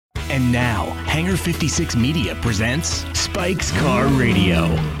And now, Hangar 56 Media presents Spike's Car Radio,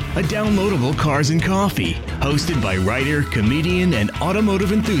 a downloadable cars and coffee, hosted by writer, comedian, and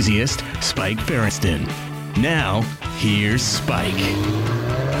automotive enthusiast Spike Ferriston. Now, here's Spike.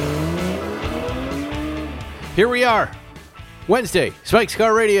 Here we are, Wednesday, Spike's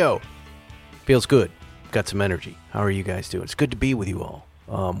Car Radio. Feels good. Got some energy. How are you guys doing? It's good to be with you all.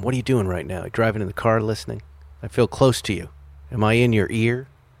 What are you doing right now? Driving in the car, listening? I feel close to you. Am I in your ear?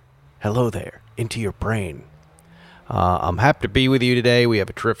 Hello there, into your brain. I'm happy to be with you today. We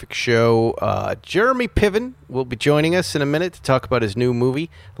have a terrific show. Jeremy Piven will be joining us in a minute to talk about his new movie,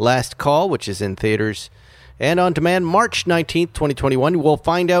 Last Call, which is in theaters and on demand March 19th, 2021. We'll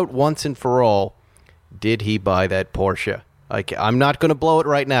find out once and for all, did he buy that Porsche? I'm not going to blow it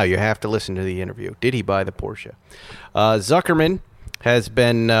right now. You have to listen to the interview. Did he buy the Porsche? Zuckerman has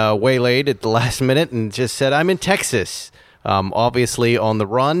been waylaid at the last minute and just said, I'm in Texas. Obviously on the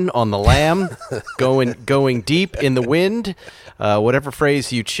run, on the lam, going deep in the wind, whatever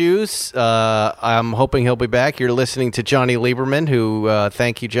phrase you choose. I'm hoping he'll be back. You're listening to Jonny Lieberman, who,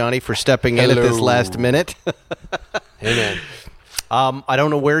 thank you, Jonny, for stepping in at this last minute. Amen. I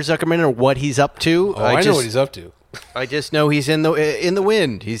don't know where Zuckerman or what he's up to. I know what he's up to. I just know he's in the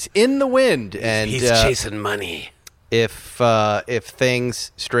wind. He's in the wind, and he's chasing money. If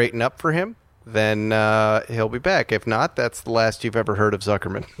things straighten up for him, then he'll be back. If not, that's the last you've ever heard of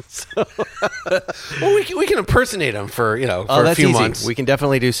Zuckerman. Well, we can impersonate him for a few months. We can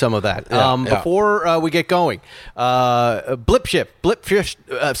definitely do some of that. Before we get going,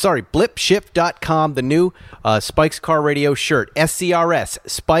 Blipshift.com, the new Spike's Car Radio shirt, SCRS,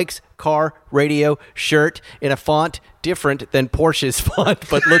 Spike's Car Radio shirt, in a font different than Porsche's font,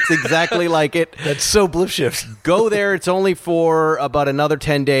 but looks exactly like it. That's so Blipshift. Go there. It's only for about another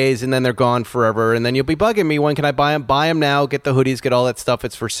 10 days, and then they're gone forever. And then you'll be bugging me. When can I buy them? Buy them now. Get the hoodies. Get all that stuff.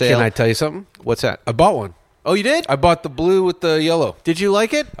 It's for sale. Can I tell you something? What's that? I bought one. Oh, you did? I bought the blue with the yellow. Did you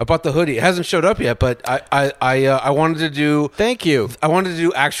like it? I bought the hoodie. It hasn't showed up yet, but I wanted to do... Thank you. I wanted to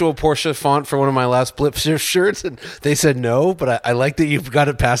do actual Porsche font for one of my last Blipshift shirts, and they said no, but I like that you've got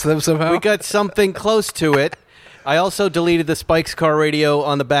it past them somehow. We got something close to it. I also deleted the Spike's Car Radio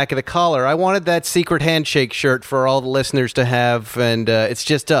on the back of the collar. I wanted that secret handshake shirt for all the listeners to have, and it's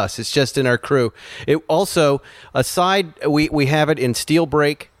just us. It's just in our crew. It also, we have it in steel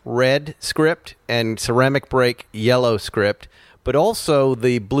break red script and ceramic break yellow script, but also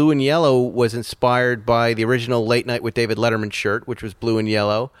the blue and yellow was inspired by the original Late Night with David Letterman shirt, which was blue and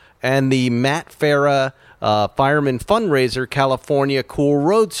yellow, and the Matt Farah Fireman Fundraiser California Cool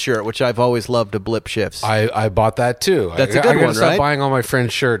Roads shirt, which I've always loved of Blip Shifts. I bought that too. That's a good one, right? Stop buying all my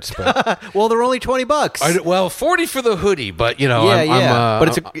friends' shirts. But well, they're only $20. Well, $40 for the hoodie, but but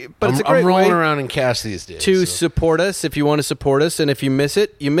it's a great I'm rolling way around in cash these days to support us. If you want to support us, and if you miss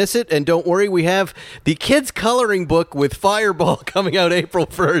it, you miss it. And don't worry, we have the kids' coloring book with Fireball coming out April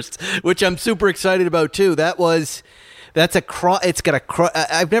 1st, which I'm super excited about too. That's a it's got a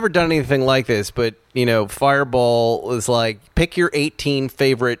I've never done anything like this, but Fireball is like pick your 18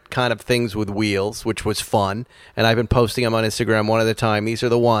 favorite kind of things with wheels, which was fun, and I've been posting them on Instagram one at a time. These are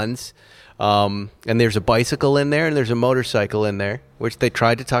the ones. And there's a bicycle in there, and there's a motorcycle in there, which they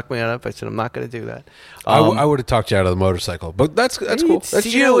tried to talk me out of. I said, I'm not going to do that. I would have talked you out of the motorcycle, but that's cool. That's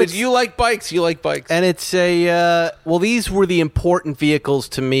you like bikes. You like bikes. And it's these were the important vehicles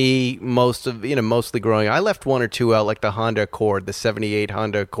to me mostly growing up. I left one or two out, like the Honda Accord, the 78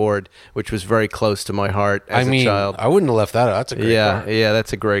 Honda Accord, which was very close to my heart as a child. I wouldn't have left that out. That's a great car. Yeah,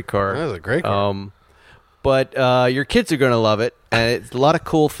 that's a great car. That's a great car. But your kids are going to love it, and it's a lot of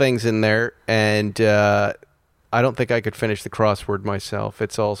cool things in there, and I don't think I could finish the crossword myself.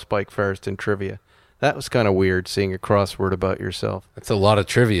 It's all Spike Ferriston trivia. That was kind of weird, seeing a crossword about yourself. That's a lot of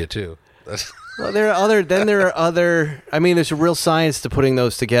trivia, too. Well, there are other... I mean, there's a real science to putting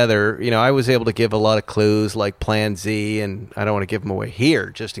those together. I was able to give a lot of clues, like Plan Z, and I don't want to give them away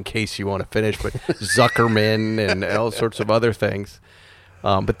here, just in case you want to finish, but Zuckerman and all sorts of other things.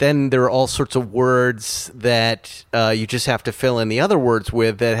 But then there are all sorts of words that you just have to fill in the other words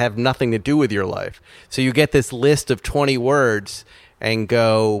with that have nothing to do with your life. So you get this list of 20 words and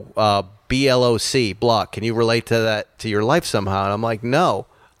go, BLOC, block. Can you relate to that to your life somehow? And I'm like, no,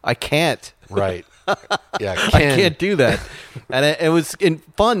 I can't. Right. Yeah, I can't do that. And it was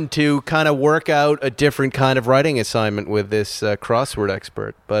fun to kind of work out a different kind of writing assignment with this crossword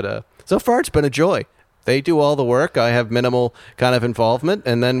expert. But so far, it's been a joy. They do all the work. I have minimal kind of involvement,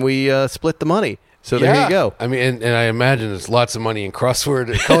 and then we split the money. So there you go. I mean, and I imagine there's lots of money in crossword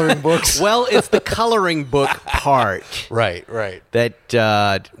and coloring books. Well, it's the coloring book part. Right. That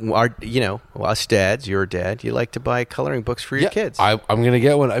us dads, your dad, you like to buy coloring books for your kids. I'm gonna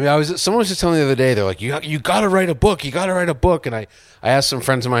get one. I mean, someone was just telling me the other day. They're like, you got to write a book. You got to write a book. And I asked some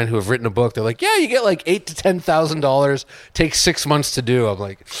friends of mine who have written a book. They're like, yeah, you get like $8,000 to $10,000. Takes 6 months to do. I'm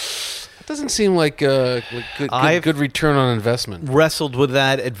like, that doesn't seem like a good return on investment. Wrestled with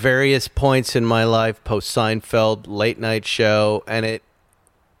that at various points in my life, post Seinfeld, late night show, and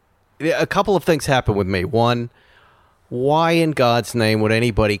a couple of things happened with me. One, why in God's name would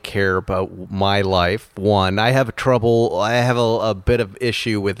anybody care about my life? One, I have a bit of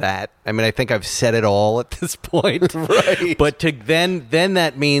issue with that. I mean, I think I've said it all at this point. Right. But then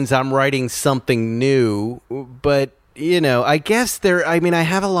that means I'm writing something new. But, I guess I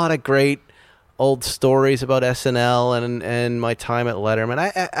have a lot of great old stories about SNL and my time at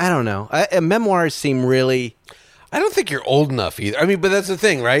Letterman. I don't know. Memoirs seem really... I don't think you're old enough either. I mean, but that's the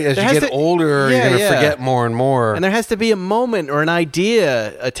thing, right? As you get older, you're going to forget more and more. And there has to be a moment or an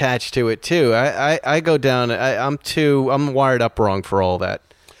idea attached to it, too. I go down... I'm wired up wrong for all that.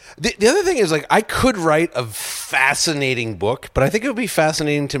 The other thing is, like, I could write a fascinating book, but I think it would be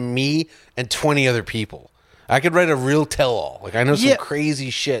fascinating to me and 20 other people. I could write a real tell-all. Like, I know some crazy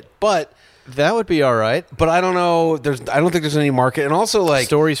shit, but... That would be all right. But I don't know. I don't think there's any market. And also, like...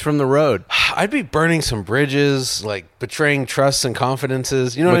 Stories from the road. I'd be burning some bridges, like betraying trusts and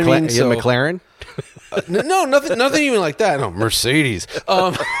confidences. You know what I mean? So, McLaren? No, nothing even like that. No, Mercedes.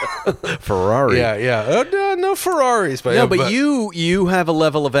 Ferrari. Yeah. No Ferraris. But you have a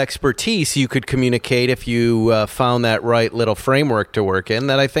level of expertise you could communicate if you found that right little framework to work in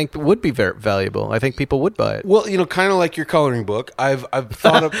that I think would be very valuable. I think people would buy it. Well, kind of like your coloring book. I've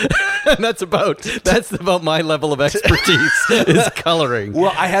thought of... that's about my level of expertise is coloring.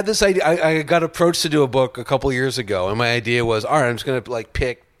 Well, I had this idea. I got approached to do a book a couple years ago, and my idea was, all right, I'm just going to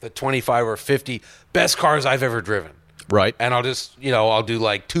pick the 25 or 50 best cars I've ever driven. Right. And I'll just, I'll do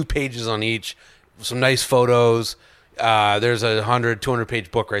like 2 pages on each, some nice photos. There's a 200 page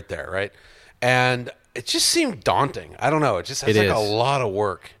book right there, right? And it just seemed daunting. I don't know. It just has a lot of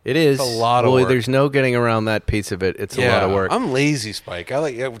work. It is. It's a lot of work. There's no getting around that piece of it. It's a lot of work. I'm lazy, Spike.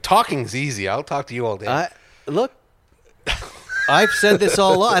 Talking's easy. I'll talk to you all day. Look, I've said this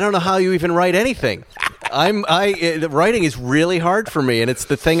all along. I don't know how you even write anything. Writing is really hard for me, and it's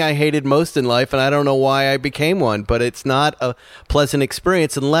the thing I hated most in life, and I don't know why I became one, but it's not a pleasant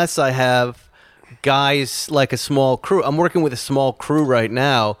experience unless I have guys like a small crew. I'm working with a small crew right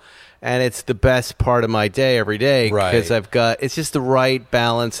now, and it's the best part of my day every day because it's just the right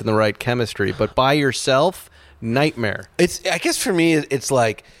balance and the right chemistry. But by yourself, nightmare. I guess for me, it's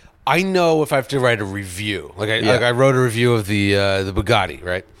like I know if I have to write a review. Like I wrote a review of the Bugatti,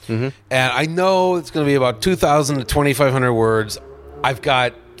 right? Mm-hmm. And I know it's going to be about 2,000 to 2,500 words. I've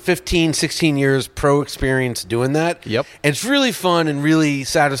got 15, 16 years pro experience doing that. Yep. And it's really fun and really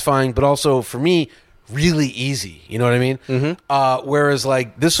satisfying, but also for me, really easy. You know what I mean? Mm-hmm. Whereas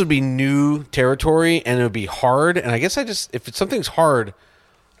like this would be new territory and it would be hard. And I guess if something's hard,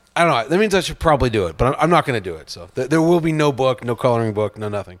 I don't know. That means I should probably do it, but I'm not going to do it. So there will be no book, no coloring book, no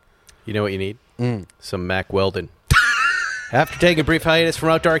nothing. You know what you need? Some Mack Weldon. After taking a brief hiatus from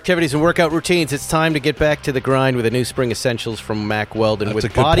outdoor activities and workout routines, it's time to get back to the grind with the new spring essentials from Mack Weldon.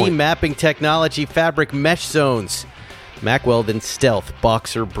 With body mapping technology, fabric mesh zones. Mack Weldon Stealth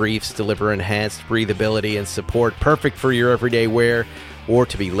Boxer Briefs deliver enhanced breathability and support, perfect for your everyday wear or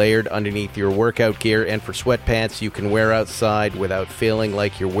to be layered underneath your workout gear. And for sweatpants you can wear outside without feeling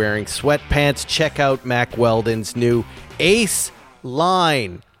like you're wearing sweatpants. Check out Mack Weldon's new Ace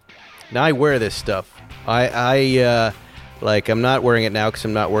line. Now I wear this stuff. I'm not wearing it now because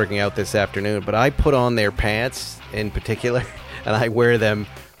I'm not working out this afternoon, but I put on their pants in particular, and I wear them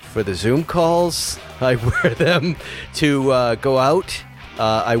for the Zoom calls. I wear them to go out.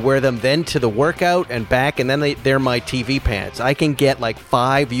 I wear them then to the workout and back, and then they're my TV pants. I can get like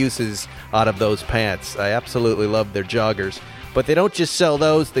 5 uses out of those pants. I absolutely love their joggers. But they don't just sell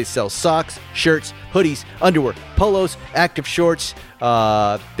those. They sell socks, shirts, hoodies, underwear, polos, active shorts.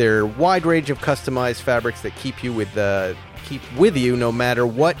 Their wide range of customized fabrics that keep with you no matter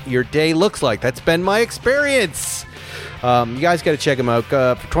what your day looks like. That's been my experience. You guys got to check them out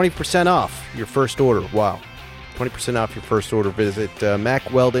for 20% off your first order. Wow. 20% off your first order. Visit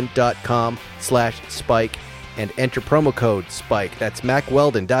MackWeldon.com/Spike and enter promo code Spike. That's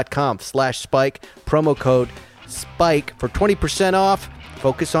MackWeldon.com/Spike. Promo code Spike for 20% off.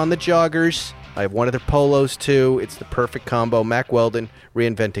 Focus on the joggers. I have one of their polos too. It's the perfect combo. Mack Weldon,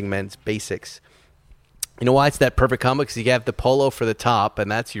 reinventing men's basics. You know why it's that perfect combo? Because you have the polo for the top, and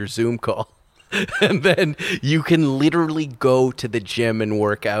that's your Zoom call. and then you can literally go to the gym and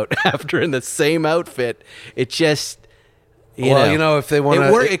work out after in the same outfit. It just... if they want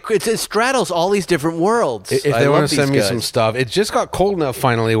to... It straddles all these different worlds. If they want to send me some stuff, it just got cold enough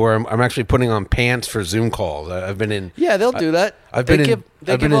finally where I'm actually putting on pants for Zoom calls. I've been in... Yeah, they'll do that.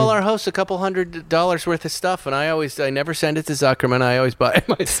 They give all our hosts a couple $100 worth of stuff, and I never send it to Zuckerman. I always buy it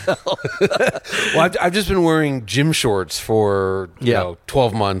myself. Well, I've just been wearing gym shorts for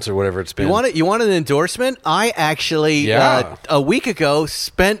 12 months or whatever it's been. You want an endorsement? I actually a week ago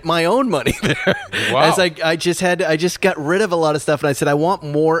spent my own money there. Wow. As I just got rid of a lot of stuff, and I said I want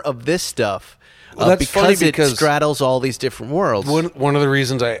more of this stuff. Well, that's funny because it straddles all these different worlds. One of the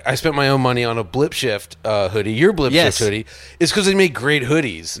reasons I spent my own money on a Blip Shift hoodie, your Blip Shift hoodie, is because they make great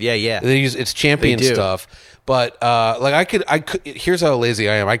hoodies. Yeah. It's champion stuff. But I could. Here's how lazy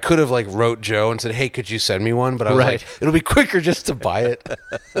I am. I could have wrote Joe and said, "Hey, could you send me one?" But I was like, it'll be quicker just to buy it.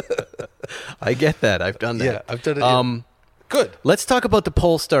 I get that. I've done that. Yeah, I've done it. Good. Let's talk about the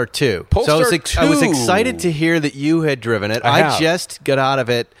Polestar 2. Polestar 2. I was excited to hear that you had driven it. I just got out of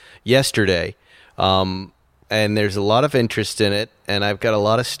it yesterday. And there's a lot of interest in it, and I've got a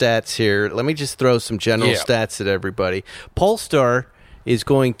lot of stats here. Let me just throw some general stats at everybody. Polestar is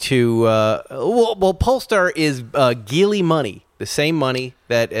going to Polestar is Geely money, the same money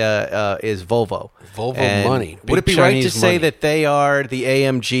that is Volvo. Volvo money. Would it be right to say that they are the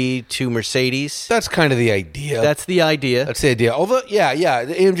AMG to Mercedes? That's kind of the idea. That's the idea. Although, the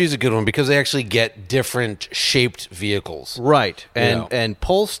AMG is a good one because they actually get different shaped vehicles. Right. And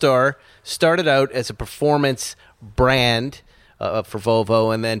Polestar started out as a performance brand for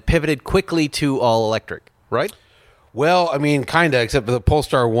Volvo and then pivoted quickly to all-electric, right? Well, I mean, kind of, except the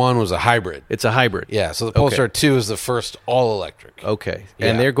Polestar 1 was a hybrid. It's a hybrid. Yeah, so the Polestar 2 is the first all-electric. Okay. Yeah.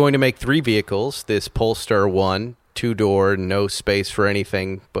 And they're going to make 3 vehicles. This Polestar 1, 2-door, no space for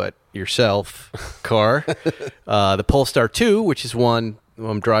anything but yourself car. The Polestar 2, which is one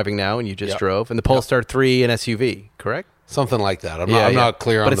I'm driving now and you just drove. And the Polestar 3, an SUV, correct? Something like that. I'm not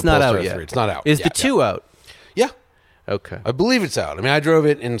clear on the Polestar 3. But it's not out yet. It's not out. Is the 2 out? Yeah. Okay. I believe it's out. I mean, I drove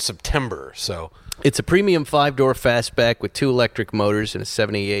it in September, so... It's a premium 5-door fastback with 2 electric motors and a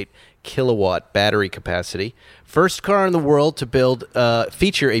 78-kilowatt battery capacity. First car in the world to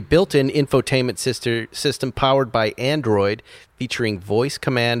feature a built-in infotainment system powered by Android, featuring voice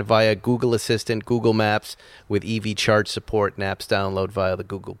command via Google Assistant, Google Maps, with EV charge support and apps download via the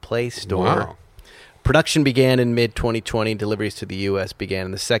Google Play Store. Wow. Production began in mid-2020. Deliveries to the U.S. began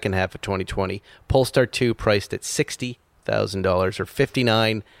in the second half of 2020. Polestar 2 priced at $60,000 or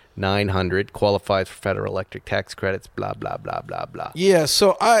 $59,900, qualifies for federal electric tax credits, blah, blah, blah, blah, blah. Yeah,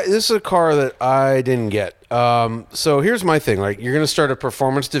 so this is a car that I didn't get. So here's my thing. You're going to start a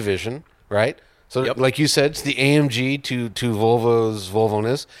performance division, right? So like you said, it's the AMG to Volvo's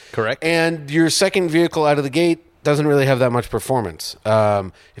Volvo-ness. Correct. And your second vehicle out of the gate doesn't really have that much performance.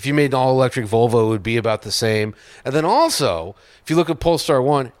 If you made an all-electric Volvo, it would be about the same. And then also, if you look at Polestar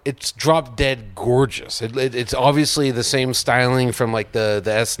 1, it's drop-dead gorgeous. It's obviously the same styling from the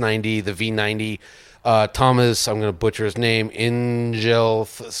S90, the V90. Thomas, I'm going to butcher his name,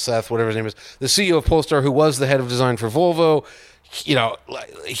 Seth, whatever his name is, the CEO of Polestar, who was the head of design for Volvo.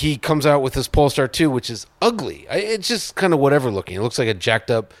 He comes out with this Polestar 2, which is ugly. It's just kind of whatever looking. It looks like a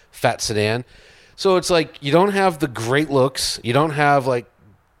jacked-up fat sedan. So it's you don't have the great looks. You don't have,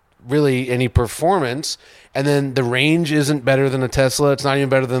 really any performance. And then the range isn't better than a Tesla. It's not even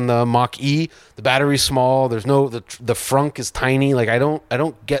better than the Mach-E. The battery's small. There's no... The frunk is tiny. I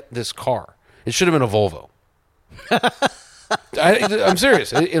don't get this car. It should have been a Volvo. I'm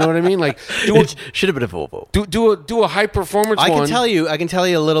serious. You know what I mean? It should have been a Volvo. Do a high performance one. I can tell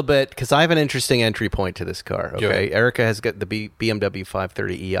you a little bit because I have an interesting entry point to this car. Okay, yeah. Erica has got the BMW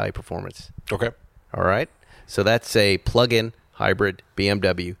 530i Performance. Okay, all right. So that's a plug-in hybrid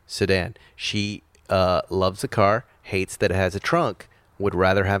BMW sedan. She loves the car, hates that it has a trunk, would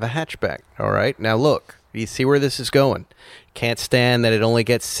rather have a hatchback. All right. Now look, you see where this is going. Can't stand that it only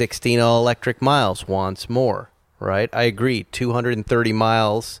gets 16 all-electric miles. Wants more. Right, I agree. 230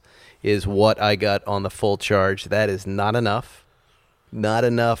 miles is what I got on the full charge. That is not enough. Not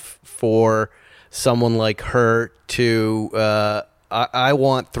enough for someone like her to. I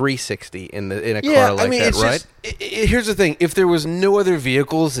want 360 in a car like that, right? Here's the thing: if there was no other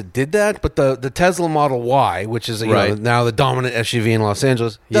vehicles that did that, but the Tesla Model Y, which is now the dominant SUV in Los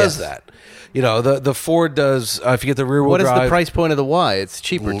Angeles, does that. The Ford does, if you get the rear-wheel drive... What is the price point of the Y? It's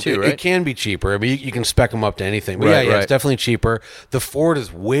cheaper too, right? It can be cheaper. I mean, you can spec them up to anything. But it's definitely cheaper. The Ford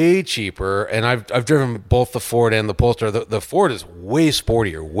is way cheaper, and I've driven both the Ford and the Polestar. The Ford is way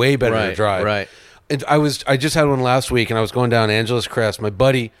sportier, way better to drive. Right. And I just had one last week, and I was going down Angeles Crest. My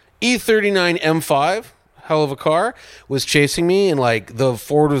buddy, E39 M5, hell of a car, was chasing me, and like the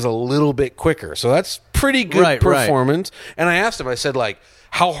Ford was a little bit quicker. So that's pretty good performance. Right. And I asked him, I said, like,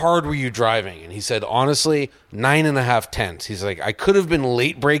 how hard were you driving? And he said, honestly, 9.5 tenths. He's like, I could have been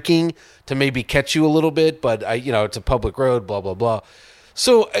late braking to maybe catch you a little bit, but it's a public road, blah, blah, blah.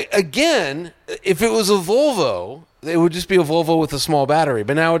 So again, if it was a Volvo, it would just be a Volvo with a small battery.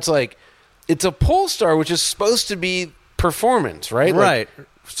 But now it's like, it's a Polestar, which is supposed to be performance, right? Right. Like,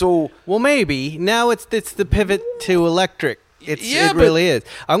 so, well, maybe now it's the pivot to electric. It really is.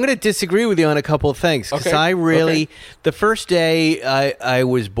 I'm going to disagree with you on a couple of things because I really the first day I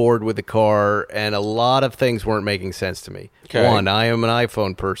was bored with the car and a lot of things weren't making sense to me. Okay. One, I am an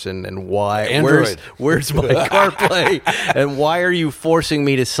iPhone person, and why? Android. Where's my CarPlay? And why are you forcing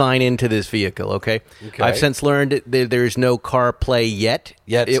me to sign into this vehicle? Okay. I've since learned that there's no CarPlay yet.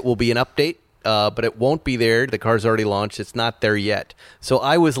 It will be an update. But it won't be there. The car's already launched. It's not there yet. So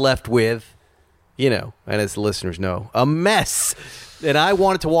I was left with, and as the listeners know, a mess. And I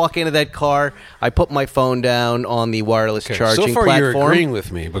wanted to walk into that car. I put my phone down on the wireless charging so far platform. You're agreeing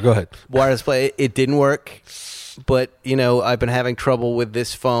with me, but go ahead. Wireless play. It didn't work. But, I've been having trouble with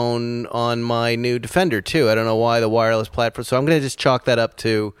this phone on my new Defender, too. I don't know why the wireless platform. So I'm going to just chalk that up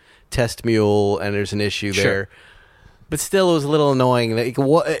to Test Mule, and there's an issue there. But still, it was a little annoying. Like,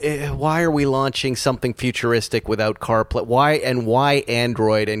 why are we launching something futuristic without CarPlay? Why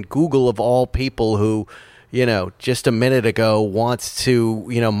Android and Google of all people who, just a minute ago wants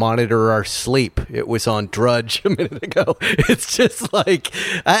to, monitor our sleep? It was on Drudge a minute ago. It's just like,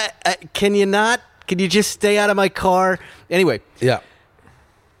 can you just stay out of my car? Anyway. Yeah.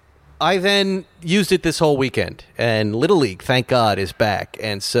 I then used it this whole weekend, and Little League, thank God, is back.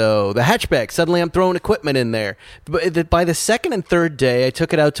 And so the hatchback, suddenly I'm throwing equipment in there. But by the second and third day, I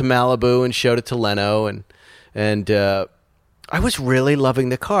took it out to Malibu and showed it to Leno, and I was really loving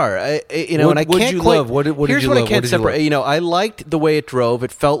the car. What did you love? What did you love? I can't separate. I liked the way it drove.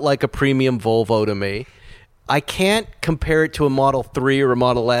 It felt like a premium Volvo to me. I can't compare it to a Model 3 or a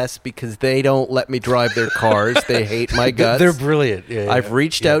Model S because they don't let me drive their cars. They hate my guts. They're brilliant. I've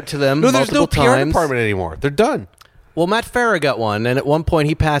reached out to them multiple times. No, there's no PR department anymore. They're done. Well, Matt Farah got one, and at one point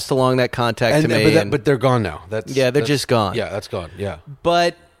he passed along that contact to me. But they're gone now. They're just gone. Yeah, that's gone. Yeah.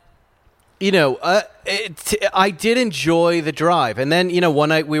 But, I did enjoy the drive. And then, one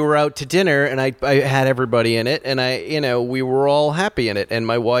night we were out to dinner, and I had everybody in it, and we were all happy in it. And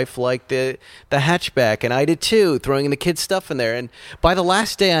my wife liked the hatchback, and I did too, throwing the kids' stuff in there. And by the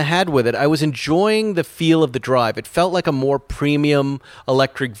last day I had with it, I was enjoying the feel of the drive. It felt like a more premium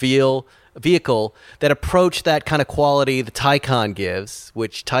electric vehicle that approached that kind of quality the Taycan gives,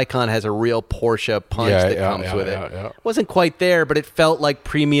 which Taycan has a real Porsche punch that comes with it. It wasn't quite there, but it felt like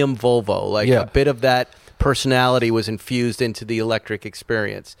premium Volvo. Like a bit of that personality was infused into the electric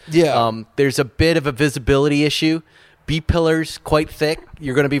experience. There's a bit of a visibility issue. B-pillars, quite thick.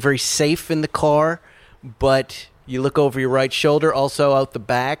 You're going to be very safe in the car, but you look over your right shoulder, also out the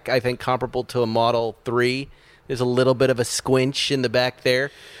back, I think comparable to a Model 3. There's a little bit of a squinch in the back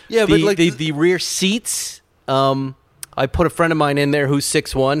there. Yeah, but like the rear seats, I put a friend of mine in there who's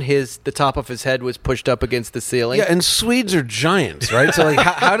 6'1". The top of his head was pushed up against the ceiling. Yeah, and Swedes are giants, right? So like,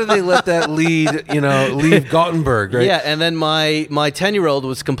 how do they let that leave Gothenburg, right? Yeah, and then my 10-year-old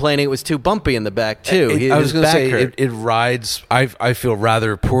was complaining it was too bumpy in the back too. I was going to say it rides. I feel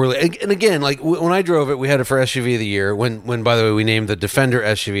rather poorly. And again, like when I drove it, we had it for SUV of the year. When by the way we named the Defender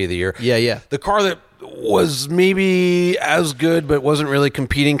SUV of the year. Yeah. The car that was maybe as good but wasn't really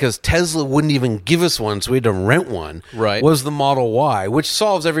competing because Tesla wouldn't even give us one, so we had to rent one. Right. Was the Model Y, which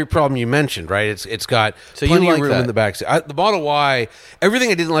solves every problem you mentioned, right? It's got plenty of room in the back seat. The Model Y,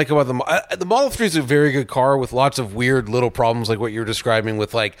 everything I didn't like about the Model 3 is a very good car with lots of weird little problems like what you're describing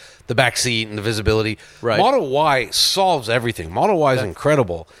with like the back seat and the visibility. Right. Model Y solves everything. Model Y is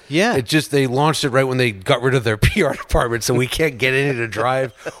incredible. Yeah. It just, they launched it right when they got rid of their PR department, so we can't get any to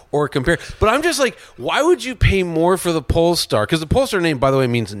drive or compare. But I'm just like, why would you pay more for the Polestar? Because the Polestar name, by the way,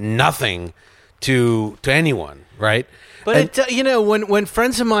 means nothing to anyone, right? But when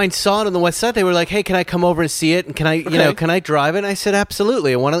friends of mine saw it on the West Side, they were like, "Hey, can I come over and see it? And can I drive it?" And I said,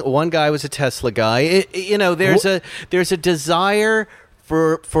 "Absolutely." And one guy was a Tesla guy. There's a desire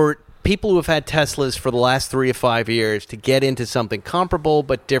for people who have had Teslas for the last 3 to 5 years to get into something comparable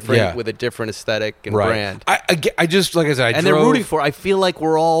but different with a different aesthetic and brand. I just, like I said, they're rooting for. I feel like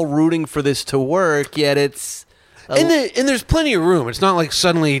we're all rooting for this to work. Yet it's And there's plenty of room. It's not like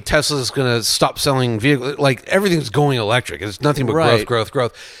suddenly Tesla's going to stop selling vehicles. Like, everything's going electric. It's nothing but growth.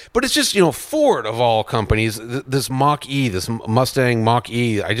 But it's just, Ford of all companies, this Mach-E, this Mustang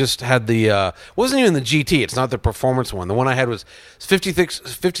Mach-E, I just had the, wasn't even the GT. It's not the performance one. The one I had was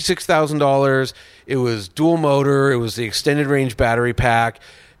 $56,000. It was dual motor. It was the extended range battery pack.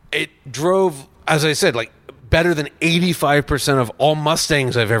 It drove, as I said, like, better than 85% of all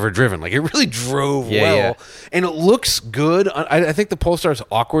Mustangs I've ever driven. Like, it really drove well. And it looks good. I think the Polestar's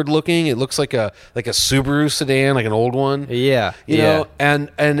awkward looking. It looks like a Subaru sedan, like an old one. Yeah. You know,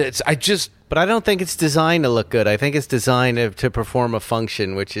 and it's, But I don't think it's designed to look good. I think it's designed to perform a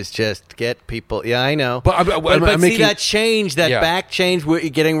function, which is just get people. Yeah, I know. But see, that change, that back change, where you're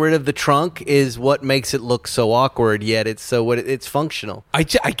getting rid of the trunk, is what makes it look so awkward. Yet it's functional. I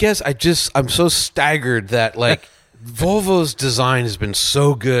guess I'm so staggered that like Volvo's design has been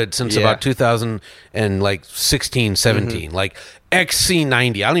so good since about 2016, 17. Mm-hmm. Like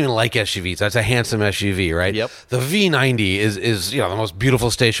XC90, I don't even like SUVs. That's a handsome SUV, right? Yep. The V90 is the most beautiful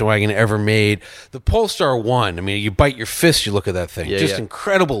station wagon ever made. The Polestar 1, I mean, you bite your fist, you look at that thing. Just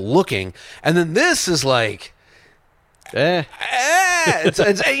incredible looking. And then this is like, it's,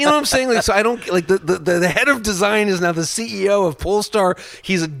 you know what I'm saying? Like, so I don't like the head of design is now the CEO of Polestar.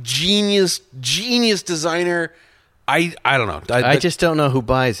 He's a genius designer. I don't know. I just don't know who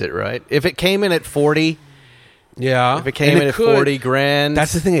buys it, right? If it came in at 40. Yeah, if it came in at 40 grand,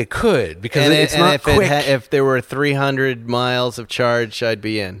 that's the thing. It could, because it's not quick. If there were 300 miles of charge, I'd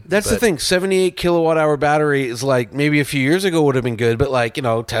be in. That's the thing. 78 kilowatt hour battery is like, maybe a few years ago would have been good, but like,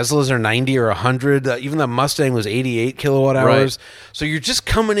 Teslas are 90 or 100. Even the Mustang was 88 kilowatt hours. Right. So you're just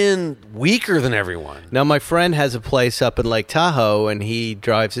coming in weaker than everyone. Now, my friend has a place up in Lake Tahoe, and he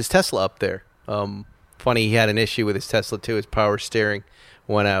drives his Tesla up there. Funny, he had an issue with his Tesla too. His power steering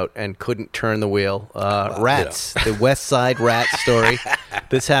went out and couldn't turn the wheel. Rats, the West Side rat story.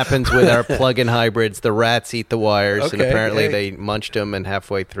 This happens with our plug-in hybrids. The rats eat the wires, and apparently they munched him, and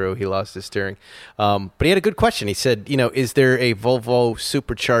halfway through he lost his steering. But he had a good question. He said, is there a Volvo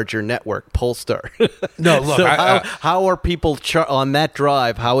supercharger network, Polestar? No, look. So how are people on that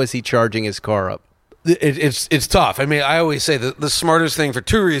drive, how is he charging his car up? It's tough. I mean, I always say that the smartest thing for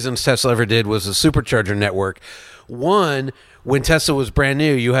two reasons Tesla ever did was the supercharger network. One, when Tesla was brand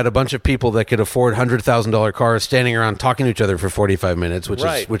new, you had a bunch of people that could afford $100,000 cars standing around talking to each other for 45 minutes,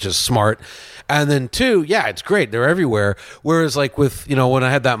 which is smart. And then two, it's great. They're everywhere. Whereas like with, when I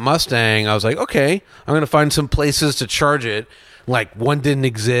had that Mustang, I was like, okay, I'm going to find some places to charge it. Like, one didn't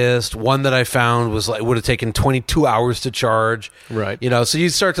exist. One that I found was like, would have taken 22 hours to charge. Right. So you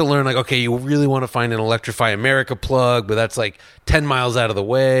start to learn, like, okay, you really want to find an Electrify America plug, but that's like 10 miles out of the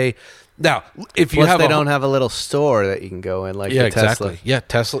way. Now, if you they don't have a little store that you can go in, like the exactly. Tesla. Yeah,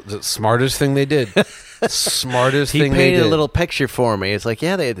 Tesla, the smartest thing they did. Smartest thing they did. He painted a little picture for me. It's like, they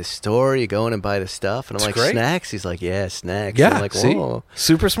had the store. You go in and buy the stuff. And I'm like, great. Snacks? He's like, yeah, snacks. Yeah, I'm like, whoa.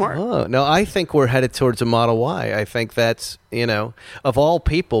 Super smart. Oh, no, I think we're headed towards a Model Y. I think that's, of all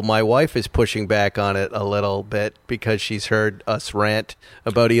people, my wife is pushing back on it a little bit because she's heard us rant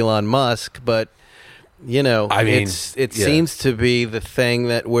about Elon Musk, but... I mean, it seems to be the thing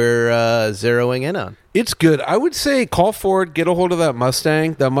that we're zeroing in on. It's good. I would say call Ford, get a hold of that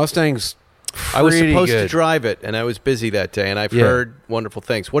Mustang. That Mustang's pretty I was supposed good. to drive it, and I was busy that day, and I've heard wonderful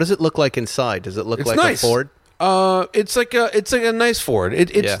things. What does it look like inside? Does it look like nice. a Ford? It's like a nice Ford.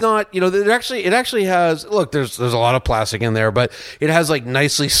 It's not, it actually has, look, there's a lot of plastic in there, but it has like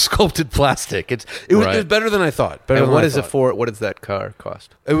nicely sculpted plastic. It was better than I thought. What is a Ford? What does that car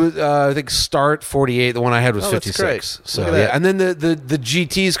cost? It was, I think start 48. The one I had was 56. That's great. So and then the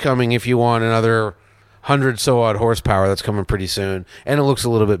GT's coming if you want another 100 so odd horsepower. That's coming pretty soon, and it looks a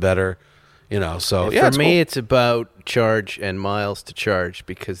little bit better. So for me, it's about charge and miles to charge,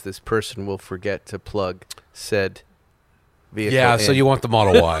 because this person will forget to plug said vehicle. Yeah, so you want the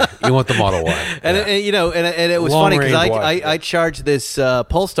Model Y. You want the Model Y. And it was funny because I charged this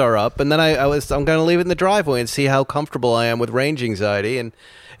Polestar up, and then I'm going to leave it in the driveway and see how comfortable I am with range anxiety. And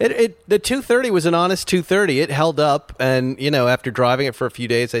the 230 was an honest 230. It held up, and after driving it for a few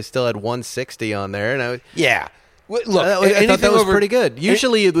days, I still had 160 on there, and Look, I thought that was pretty good.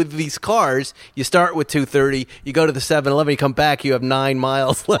 Usually with these cars, you start with 230, you go to the 7-Eleven, you come back, you have 9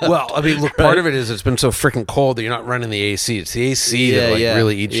 miles left. Well, I mean, look, part of it is it's been so freaking cold that you're not running the AC. It's the AC that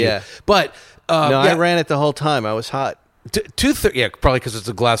really eats you. But I ran it the whole time. I was hot. 230, probably because it's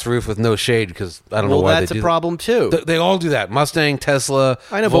a glass roof with no shade. Because I don't know why that's they do a problem too. They all do that. Mustang, Tesla,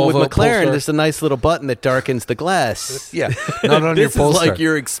 I know, Volvo, but with McLaren, Polestar. there's a nice little button that darkens the glass. Yeah, not on your Polestar. This is like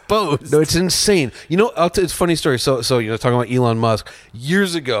you're exposed. No, it's insane. It's a funny story. So talking about Elon Musk,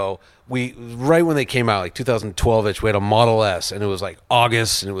 years ago, right when they came out, like 2012ish, we had a Model S, and it was like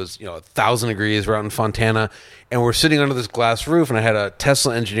August, and it was 1,000 degrees. We're out in Fontana, and we're sitting under this glass roof, and I had a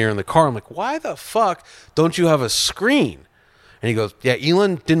Tesla engineer in the car. I'm like, why the fuck don't you have a screen? And he goes, yeah,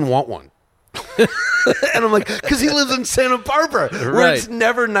 Elon didn't want one. And I'm like, because he lives in Santa Barbara, where it's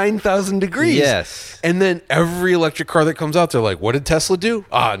never 9,000 degrees. Yes. And then every electric car that comes out, they're like, what did Tesla do?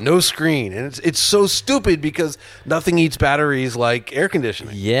 No screen. And it's so stupid because nothing eats batteries like air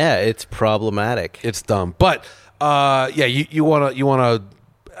conditioning. Yeah, it's problematic. It's dumb. But you want to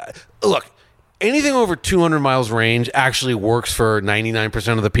look. Anything over 200 miles range actually works for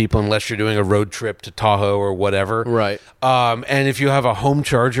 99% of the people, unless you're doing a road trip to Tahoe or whatever. Right. And if you have a home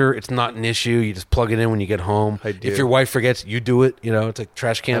charger, it's not an issue. You just plug it in when you get home. I do. If your wife forgets, you do it. It's like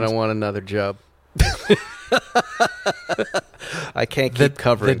trash cans. I don't want another job. I can't keep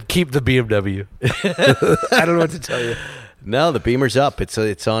covering. Then keep the BMW. I don't know what to tell you. No, the Beamer's up.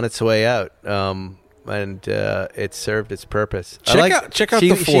 It's on its way out. And it served its purpose. Check out the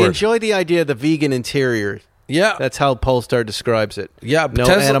Ford. She enjoyed the idea of the vegan interior. Yeah. That's how Polestar describes it. Yeah, no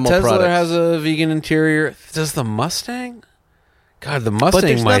Tesla products. has a vegan interior. Does the Mustang? God, the Mustang but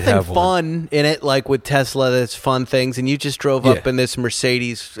there's might have nothing one. fun in it, like with Tesla. That's fun things, and you just drove up in this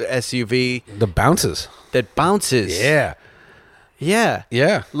Mercedes SUV The bounces. that bounces. Yeah. Yeah.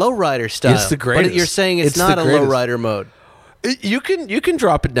 Lowrider style. It's the greatest. But you're saying it's not the a greatest. lowrider mode. You can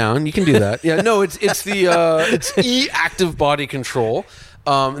drop it down. You can do that. Yeah, no, it's it's e-active body control.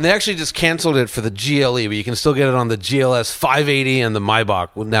 And they actually just canceled it for the GLE, but you can still get it on the GLS 580, and the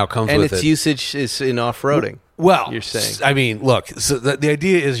Maybach now comes And with it. its usage is in off-roading. Well, you're saying. I mean, look, so the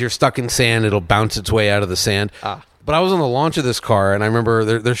idea is you're stuck in sand. It'll bounce its way out of the sand. But I was on the launch of this car, and I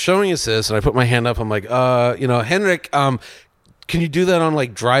remember they're showing us this, and I put my hand up. I'm like, Henrik, can you do that on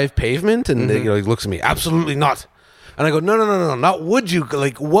like drive pavement? And he looks at me, absolutely not. And I go, no, not would you?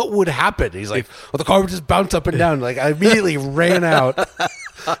 Like, what would happen? He's like, well, the car would just bounce up and down. Like, I immediately ran out.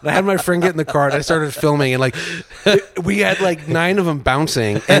 And I had my friend get in the car, and I started filming. And, like, we had, like, 9 of them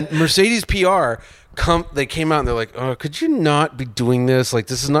bouncing. And Mercedes PR, they came out, and they're like, oh, could you not be doing this? Like,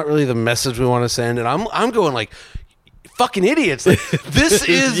 this is not really the message we want to send. And I'm going, like, fucking idiots. Like, this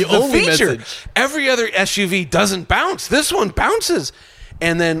is the feature. Message. Every other SUV doesn't bounce. This one bounces.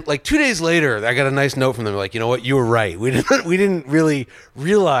 And then, like 2 days later, I got a nice note from them. Like, you know what? You were right. We didn't really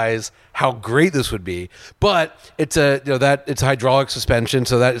realize how great this would be. But it's it's hydraulic suspension,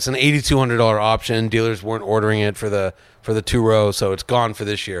 so that it's an $8,200 option. Dealers weren't ordering it for the 2-row, so it's gone for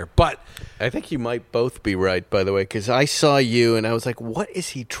this year. But I think you might both be right, by the way, because I saw you and I was like, "What is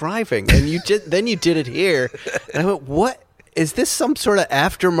he driving?" And you did it here, and I went, "What? Is this some sort of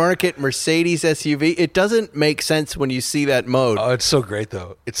aftermarket Mercedes SUV?" It doesn't make sense when you see that mode. Oh, it's so great,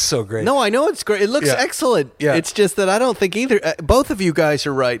 though. It's so great. No, I know it's great. It looks excellent. Yeah. It's just that I don't think either. Both of you guys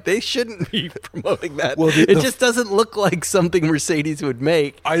are right. They shouldn't be promoting that. Well, it just doesn't look like something Mercedes would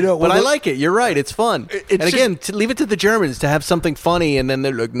make. I know. But I like it. You're right. It's fun. And again, to leave it to the Germans to have something funny, and then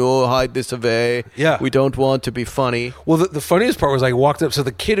they're like, no, hide this away. Yeah. We don't want to be funny. Well, the funniest part was I walked up. So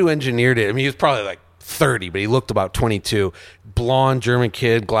the kid who engineered it, I mean, he was probably like 30, but he looked about 22, blonde German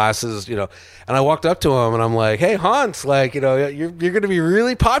kid, glasses, and I walked up to him and I'm like, hey, Hans, like, you're going to be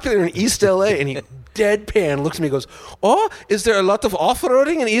really popular in East LA. And he deadpan looks at me and goes, oh, is there a lot of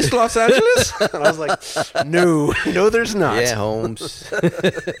off-roading in East Los Angeles? And I was like, no, there's not. Yeah, Holmes.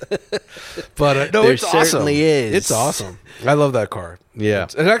 But no, there it's awesome. Certainly is. It's awesome. I love that car. Yeah.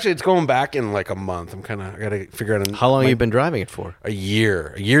 It's going back in like a month. I got to figure out. How long have you been driving it for? A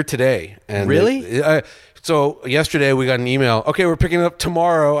year today. And really? So yesterday we got an email. Okay, we're picking it up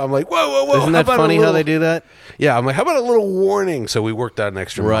tomorrow. I'm like, whoa. Isn't that funny how they do that? Yeah, I'm like, how about a little warning? So we worked out an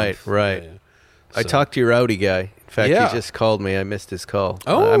extra month. Right. Yeah. I talked to your Audi guy. In fact, he just called me. I missed his call.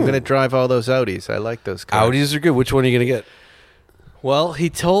 Oh. I'm going to drive all those Audis. I like those cars. Audis are good. Which one are you going to get? Well, he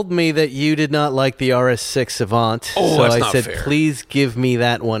told me that you did not like the RS6 Avant. Oh, so that's I not said, fair. please give me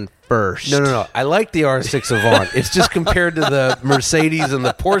that one first. No. I like the RS6 Avant. It's just compared to the Mercedes and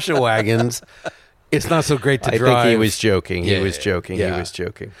the Porsche wagons, it's not so great to drive. I think he was joking. Yeah, he was joking. yeah. He was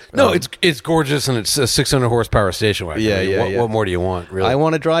joking. No, it's gorgeous, and it's a 600 horsepower station wagon. Yeah, What more do you want, really? I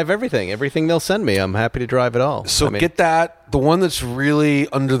want to drive everything. Everything they'll send me, I'm happy to drive it all. So get that. The one that's really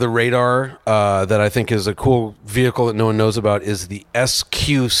under the radar that I think is a cool vehicle that no one knows about is the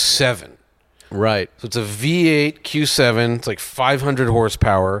SQ7. Right. So it's a V8 Q7. It's like 500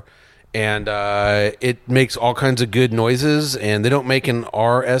 horsepower, and it makes all kinds of good noises, and they don't make an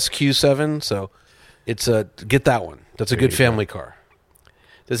RSQ7, so... get that one. That's a good family car.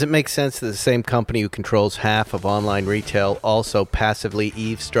 Does it make sense that the same company who controls half of online retail also passively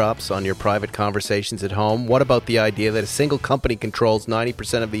eavesdrops on your private conversations at home? What about the idea that a single company controls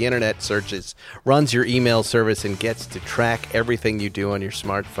 90% of the internet searches, runs your email service, and gets to track everything you do on your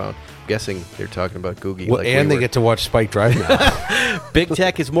smartphone? I'm guessing they're talking about Googie. Well, and they get to watch Spike Drive now. Big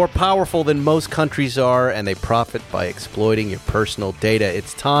tech is more powerful than most countries are, and they profit by exploiting your personal data.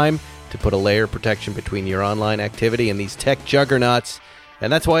 It's time to put a layer of protection between your online activity and these tech juggernauts.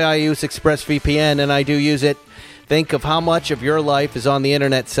 And that's why I use ExpressVPN, and I do use it. Think of how much of your life is on the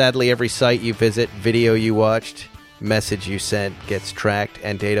internet. Sadly, every site you visit, video you watched, message you sent gets tracked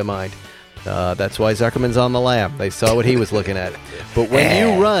and data mined. That's why Zuckerman's on the lam. They saw what he was looking at. But when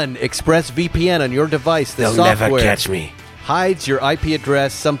you run ExpressVPN on your device, the software never catch me. Hides your IP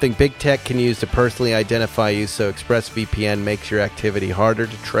address, something big tech can use to personally identify you, so ExpressVPN makes your activity harder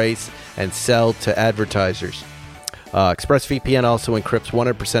to trace and sell to advertisers. ExpressVPN also encrypts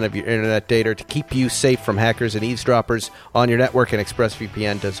 100% of your internet data to keep you safe from hackers and eavesdroppers on your network, and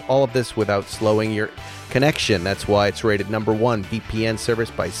ExpressVPN does all of this without slowing your connection. That's why it's rated #1 VPN service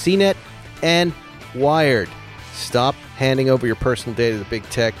by CNET and Wired. Stop handing over your personal data to the big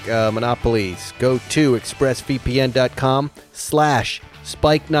tech monopolies. Go to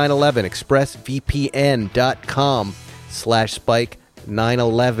expressvpn.com/spike911.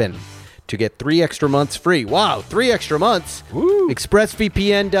 expressvpn.com/spike911. To get 3 extra months free. Wow, 3 extra months. Woo.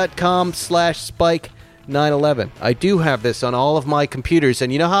 expressvpn.com/spike911. I do have this on all of my computers,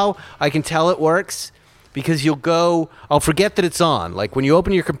 and you know how I can tell it works? Because I'll forget that it's on. Like when you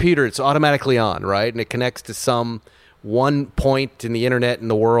open your computer, it's automatically on, right? And it connects to some one point in the internet in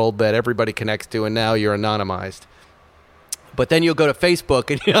the world that everybody connects to, and now you're anonymized. But then you'll go to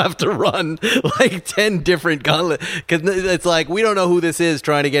Facebook and you have to run like 10 different gauntlets. Because it's like, we don't know who this is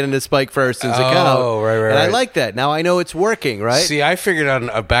trying to get into Spike Ferrison's account. Oh, right. And I like that. Now I know it's working, right? See, I figured out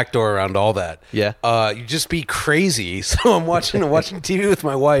a backdoor around all that. Yeah. You just be crazy. So I'm watching TV with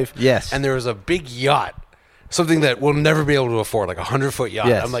my wife. Yes. And there was a big yacht. Something that we'll never be able to afford, like a 100-foot yacht.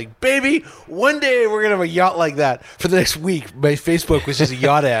 Yes. I'm like, baby, one day we're going to have a yacht like that. For the next week, my Facebook was just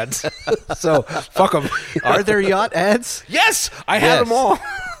yacht ads. So, fuck them. Are there yacht ads? Yes! I had them all.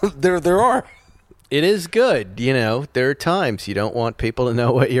 There are. It is good. You know, there are times you don't want people to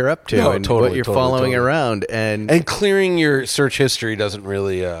know what you're up to and what you're following around. And clearing your search history doesn't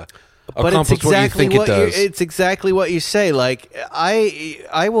really but accomplish it's exactly what you think it does. It's exactly what you say. Like,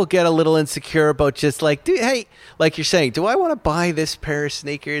 I will get a little insecure about just like, hey, like you're saying, do I want to buy this pair of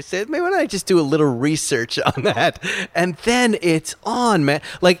sneakers? Maybe why don't I just do a little research on that? And then it's on, man.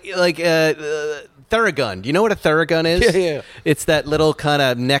 Like Theragun. Do you know what a Theragun is? Yeah. It's that little kind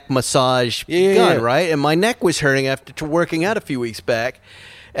of neck massage gun, right? And my neck was hurting after working out a few weeks back.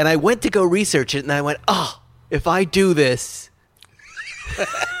 And I went to go research it, and I went, if I do this...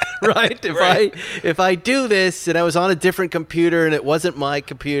 right? If I do this, and I was on a different computer, and it wasn't my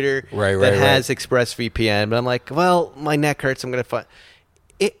computer that has ExpressVPN, but I'm like, well, my neck hurts. I'm going to find...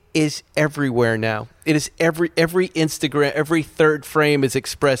 It is everywhere now. It is every Instagram, every third frame is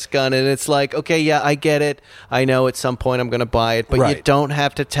Express Gun, and it's like, okay, yeah, I get it. I know at some point I'm going to buy it, but you don't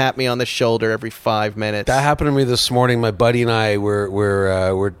have to tap me on the shoulder every 5 minutes. That happened to me this morning. My buddy and I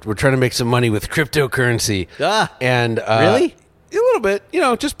we're trying to make some money with cryptocurrency. And really? A little bit,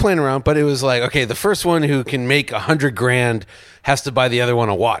 just playing around. But it was like, okay, the first one who can make $100,000 has to buy the other one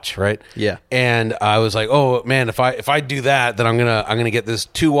a watch, right? Yeah. And I was like, oh man, if I do that, then I'm gonna get this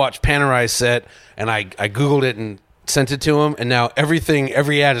 2-watch Panerai set. And I Googled it and sent it to him, and now every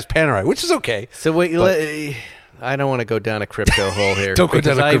ad is Panerai, which is okay. So wait, I don't want to go down a crypto hole here. Don't go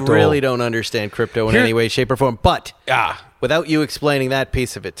down a crypto I really hole. don't understand crypto in any way, shape, or form. But without you explaining that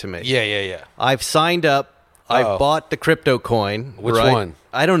piece of it to me, yeah, I've signed up. I bought the crypto coin. Which one?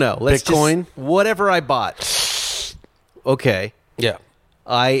 I don't know. Bitcoin? Whatever I bought. Okay. Yeah.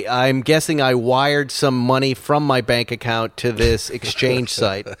 I'm guessing I wired some money from my bank account to this exchange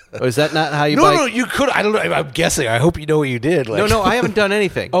site. Or is that not how you buy? No, you could. I don't know. I'm guessing. I hope you know what you did. No, I haven't done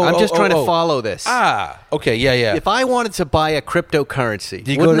anything. I'm just trying to follow this. Okay, yeah. If I wanted to buy a cryptocurrency,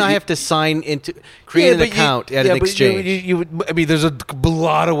 wouldn't I have to create an account at an exchange? There's a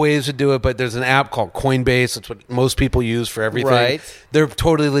lot of ways to do it, but there's an app called Coinbase. That's what most people use for everything. Right. They're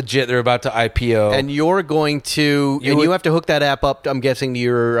totally legit. They're about to IPO. And you're going to... you have to hook that app up, I'm guessing, to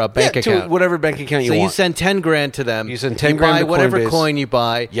your bank account. To whatever bank account you want. So you send $10,000 to them. You send $10,000 to buy whatever Coinbase. coin you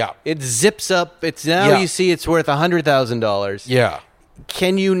buy. Yeah. It zips up. You see it's worth $100,000. Yeah.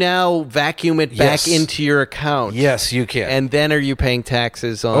 Can you now vacuum it back into your account? Yes, you can. And then are you paying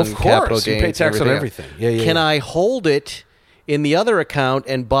taxes on capital gains? You pay tax on everything. Yeah. Can I hold it in the other account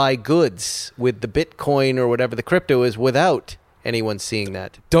and buy goods with the Bitcoin or whatever the crypto is without anyone seeing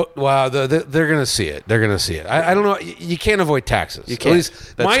that. Wow, they're going to see it. They're going to see it. I don't know. You can't avoid taxes. You can't. At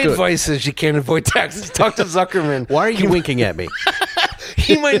least my advice is you can't avoid taxes. Talk to Zuckerman. Why are you winking at me?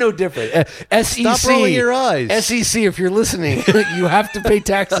 He might know different. SEC. Stop rolling your eyes. SEC, if you're listening, you have to pay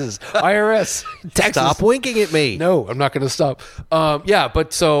taxes. IRS. Taxes. Stop winking at me. No, I'm not going to stop.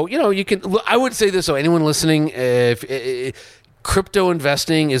 But so, you can, I would say this, so anyone listening, if crypto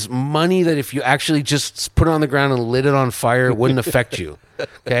investing is money that if you actually just put it on the ground and lit it on fire, it wouldn't affect you.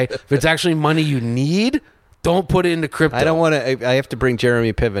 Okay? If it's actually money you need, don't put it into crypto. I don't want to, I have to bring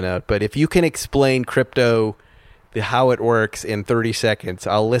Jeremy Piven out, but if you can explain crypto, how it works in 30 seconds,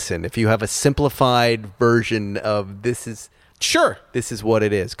 I'll listen. If you have a simplified version of this is what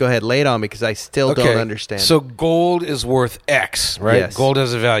it is. Go ahead, lay it on me because I still don't understand. So gold is worth X, right? Yes. Gold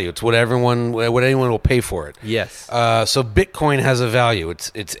has a value. It's what anyone will pay for it. Yes. So Bitcoin has a value.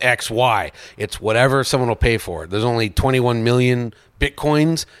 It's XY. It's whatever someone will pay for it. There's only 21 million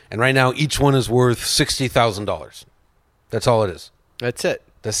Bitcoins, and right now each one is worth $60,000. That's all it is. That's it.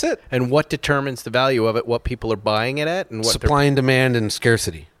 That's it. And what determines the value of it? What people are buying it at, and what supply and demand and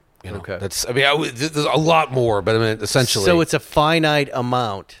scarcity. Okay. There's a lot more, but essentially. So it's a finite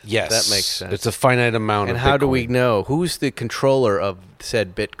amount. Yes, that makes sense. It's a finite amount. And of how Bitcoin. do we know who's the controller of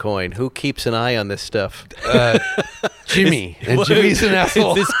said Bitcoin? Who keeps an eye on this stuff? Jimmy. And Jimmy's an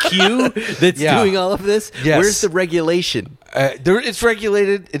asshole. Is this Q that's doing all of this? Yes. Where's the regulation? It's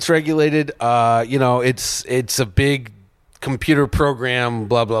regulated. It's regulated. It's a big computer program.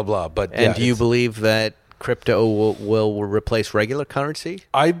 Blah blah blah. But do you believe that crypto will replace regular currency?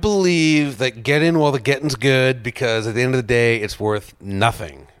 I believe that get in while the getting's good, because at the end of the day, it's worth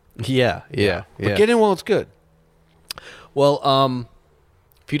nothing. Yeah. But get in while it's good. Well, a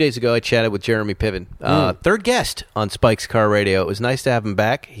few days ago, I chatted with Jeremy Piven, third guest on Spike's Car Radio. It was nice to have him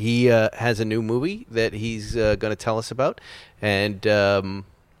back. He has a new movie that he's going to tell us about, and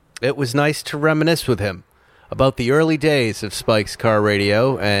it was nice to reminisce with him about the early days of Spike's Car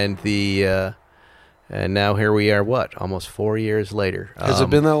Radio and the... And now here we are, almost 4 years later. Has it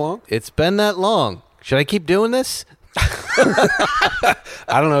been that long? It's been that long. Should I keep doing this? I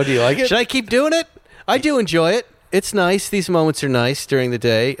don't know. Do you like it? Should I keep doing it? I do enjoy it. It's nice. These moments are nice during the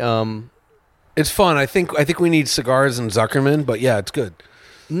day. It's fun. I think we need cigars and Zuckerman, but yeah, it's good.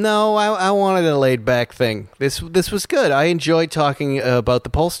 No, I wanted a laid-back thing. This was good. I enjoyed talking about the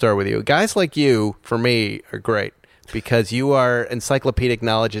Polestar with you. Guys like you, for me, are great. Because you are encyclopedic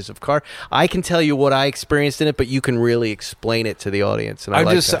knowledges of car. I can tell you what I experienced in it, but you can really explain it to the audience. And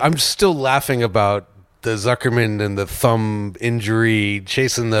I'm still laughing about the Zuckerman and the thumb injury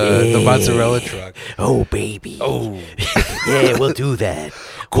chasing the mozzarella truck. Oh, baby. Oh. Yeah, we'll do that.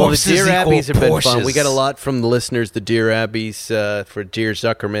 Well, the Dear Abbeys have been fun. We got a lot from the listeners, the Dear Abbeys for Dear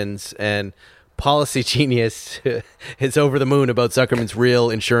Zuckermans, and Policy Genius is over the moon about Zuckerman's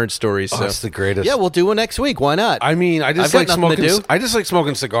real insurance stories. So. That's the greatest. Yeah, we'll do one next week. Why not? I mean, I just like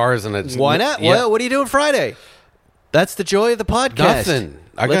smoking cigars, and it's why not? Yeah. Well, what are you doing Friday? That's the joy of the podcast. Nothing.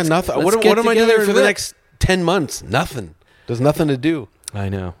 I got nothing. What am I doing for the next 10 months? Nothing. There's nothing to do. I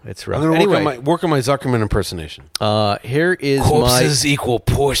know it's rough. I'm going to work on my Zuckerman impersonation. Here is corpses equal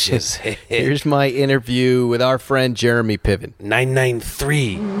Porsches. Here's my interview with our friend Jeremy Piven.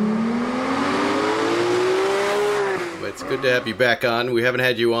 993. It's good to have you back on. We haven't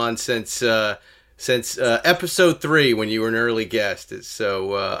had you on since episode 3 when you were an early guest.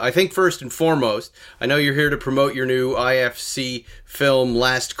 So I think first and foremost, I know you're here to promote your new IFC film,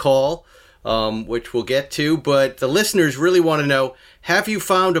 Last Call, which we'll get to. But the listeners really want to know, have you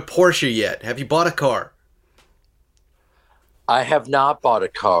found a Porsche yet? Have you bought a car? I have not bought a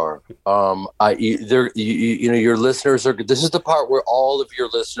car. Your listeners are. This is the part where all of your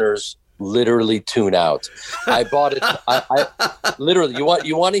listeners literally tune out. I bought it. I literally. You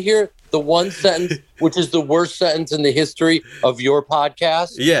want to hear the one sentence, which is the worst sentence in the history of your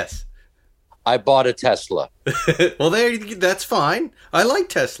podcast? Yes. I bought a Tesla. Well, that's fine. I like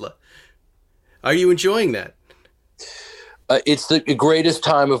Tesla. Are you enjoying that? It's the greatest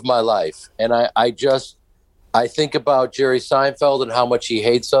time of my life, and I think about Jerry Seinfeld and how much he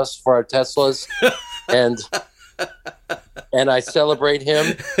hates us for our Teslas, and I celebrate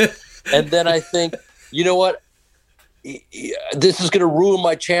him. And then I think, you know what? This is going to ruin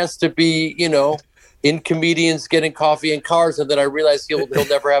my chance to be, in Comedians Getting Coffee and Cars. And then I realize he'll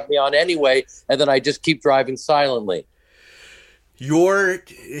never have me on anyway. And then I just keep driving silently.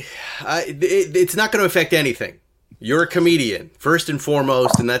 It's not going to affect anything. You're a comedian, first and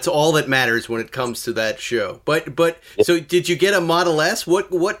foremost, and that's all that matters when it comes to that show. But so did you get a Model S?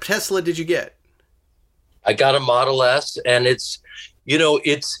 What Tesla did you get? I got a Model S, and it's 0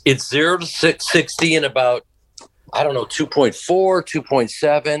 to 60 in about I don't know, 2.4,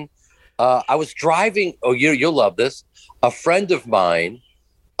 2.7. I was driving. Oh, you'll love this. A friend of mine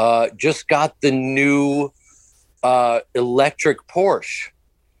just got the new electric Porsche.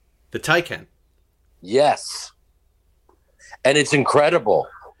 The Taycan. Yes. And it's incredible.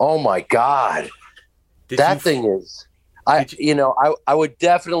 Oh my God. That thing is, I would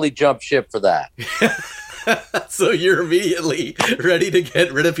definitely jump ship for that. So you're immediately ready to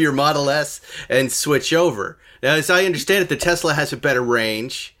get rid of your Model S and switch over. Now, as I understand it, the Tesla has a better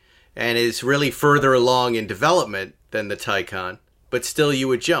range and is really further along in development than the Taycan, but still you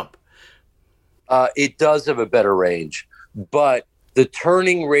would jump. It does have a better range, but the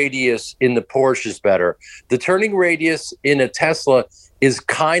turning radius in the Porsche is better. The turning radius in a Tesla is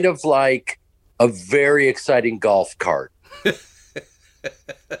kind of like a very exciting golf cart.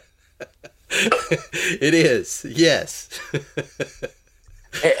 It is, yes.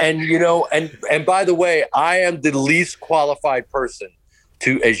 and by the way, I am the least qualified person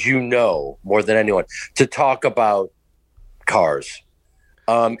to, as you know, more than anyone, to talk about cars.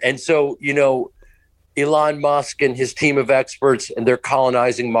 And so, Elon Musk and his team of experts, and they're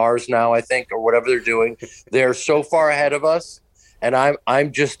colonizing Mars now, I think, or whatever they're doing. They're so far ahead of us, and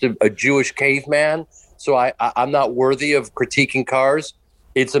I'm just a Jewish caveman, so I'm not worthy of critiquing cars.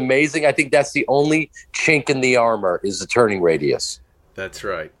 It's amazing. I think that's the only chink in the armor is the turning radius. That's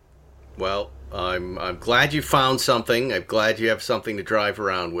right. Well, I'm glad you found something. I'm glad you have something to drive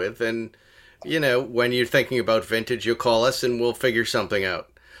around with, and when you're thinking about vintage, you'll call us and we'll figure something out.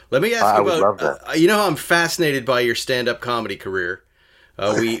 Let me ask you about, I'm fascinated by your stand-up comedy career.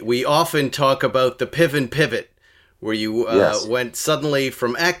 We often talk about the Piven pivot, where you went suddenly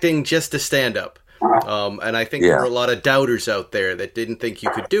from acting just to stand-up. And I think there were a lot of doubters out there that didn't think you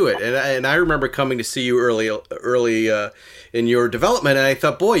could do it. And I remember coming to see you early in your development, and I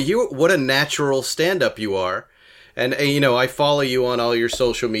thought, boy, what a natural stand-up you are. And I follow you on all your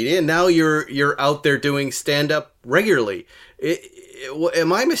social media, and now you're out there doing stand-up regularly.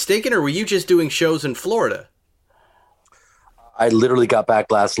 Am I mistaken, or were you just doing shows in Florida? I literally got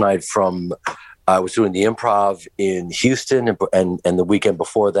back last night I was doing the Improv in Houston, and the weekend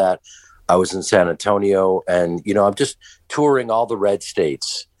before that, I was in San Antonio, and, I'm just touring all the red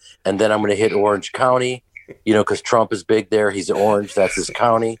states. And then I'm going to hit Orange County, because Trump is big there. He's orange. That's his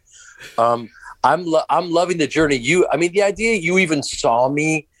county. I'm loving the journey. The idea you even saw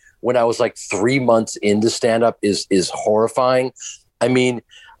me when I was like 3 months into stand-up is horrifying. I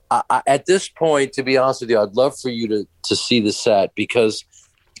at this point, to be honest with you, I'd love for you to see the set, because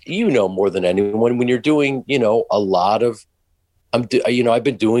more than anyone when you're doing, a lot of, I've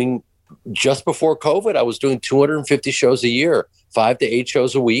been doing, just before COVID, I was doing 250 shows a year, 5 to 8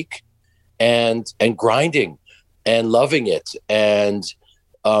 shows a week, and grinding and loving it, and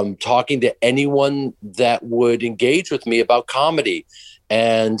talking to anyone that would engage with me about comedy.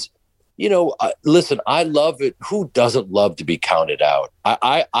 And listen, I love it. Who doesn't love to be counted out?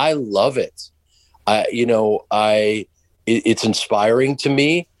 I love it. It's inspiring to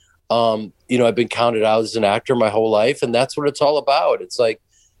me. I've been counted out as an actor my whole life, and that's what it's all about. It's like,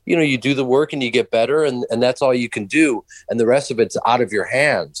 you do the work and you get better, and that's all you can do. And the rest of it's out of your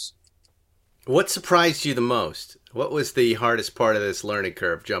hands. What surprised you the most? What was the hardest part of this learning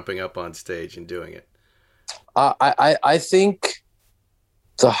curve, jumping up on stage and doing it? I think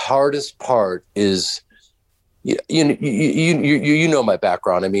the hardest part is, my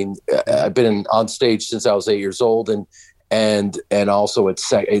background. I've been on stage since I was 8 years old, and also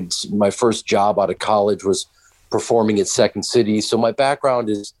it's my first job out of college was performing at Second City. So my background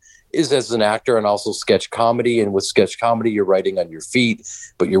is as an actor, and also sketch comedy. And with sketch comedy, you're writing on your feet,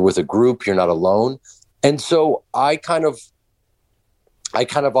 but you're with a group. You're not alone. And so I kind of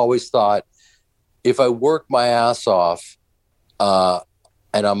always thought, if I work my ass off,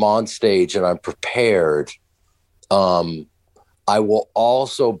 and I'm on stage and I'm prepared, I will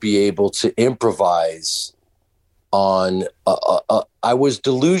also be able to improvise on. I was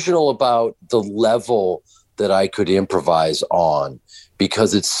delusional about the level that I could improvise on,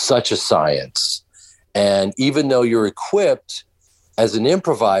 because it's such a science. And even though you're equipped as an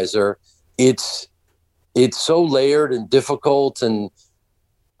improviser, it's so layered and difficult, and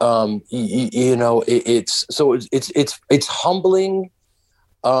it's humbling.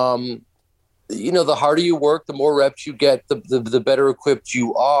 The harder you work, the more reps you get, the better equipped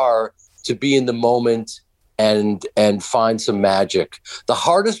you are to be in the moment and find some magic. The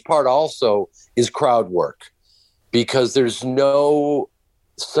hardest part also is crowd work, because there's no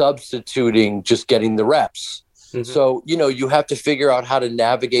substituting just getting the reps. Mm-hmm. So, you have to figure out how to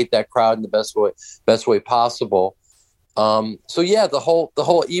navigate that crowd in the best way possible. The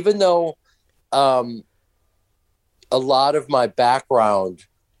whole, even though, a lot of my background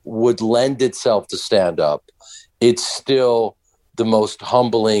would lend itself to stand up, it's still the most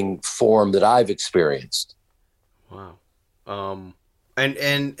humbling form that I've experienced. Wow.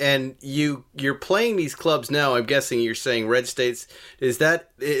 And you're playing these clubs now. I'm guessing you're saying red states. Is that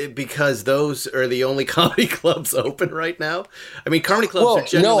because those are the only comedy clubs open right now? I mean, comedy clubs are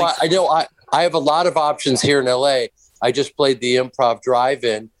generally... No, I know. I have a lot of options here in LA. I just played the Improv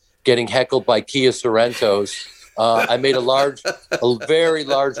Drive-In, getting heckled by Kia Sorrentos. I made a very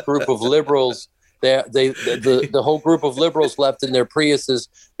large group of liberals. The whole group of liberals left in their Priuses,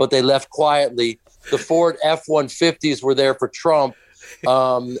 but they left quietly. The Ford F-150s were there for Trump.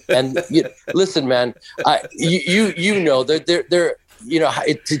 Listen, man, you know, they're you know,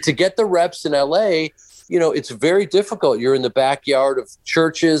 to get the reps in LA, you know, it's very difficult. You're in the backyard of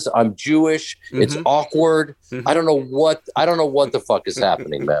churches. I'm Jewish. Mm-hmm. It's awkward. Mm-hmm. I don't know what the fuck is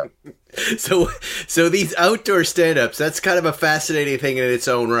happening, man. So these outdoor stand-ups, that's kind of a fascinating thing in its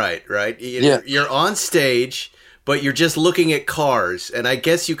own right? You're on stage, but you're just looking at cars, and I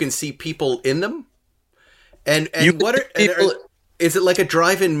guess you can see people in them. And is it like a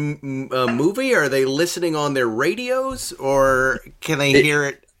drive-in movie? Or are they listening on their radios, or can they hear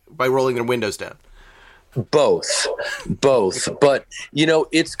it by rolling their windows down? Both. But, you know,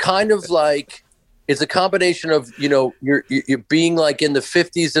 it's kind of like, it's a combination of, you know, you're being like in the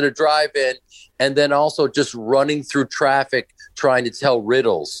 50s at a drive-in, and then also just running through traffic trying to tell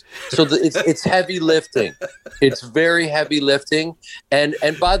riddles. So it's heavy lifting. It's very heavy lifting. And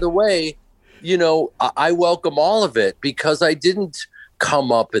by the way, you know, I welcome all of it because I didn't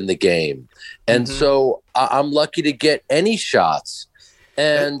come up in the game. And so I'm lucky to get any shots.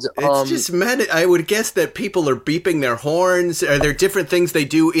 And it's just mad. I would guess that people are beeping their horns. Are there different things they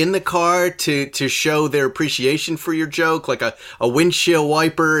do in the car to show their appreciation for your joke? Like a windshield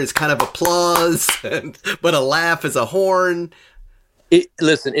wiper is kind of applause, but a laugh is a horn.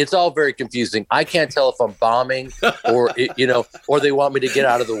 Listen, it's all very confusing. I can't tell if I'm bombing or, you know, or they want me to get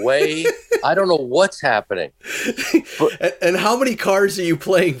out of the way. I don't know what's happening. And how many cars are you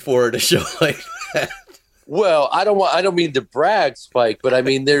playing for at a show like that? Well, I don't mean to brag, Spike, but I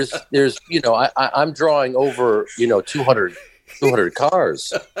mean, there's, you know, I'm drawing over, you know, 200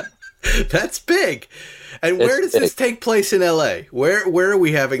 cars. That's big. And where does this take place in LA? Where are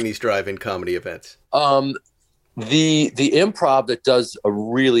we having these drive-in comedy events? The Improv that does a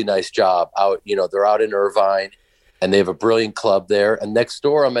really nice job out, you know, they're out in Irvine, and they have a brilliant club there. And next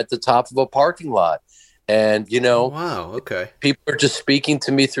door, I'm at the top of a parking lot. And, you know, wow, okay, people are just speaking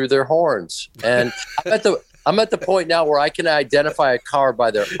to me through their horns. And I'm at the point now where I can identify a car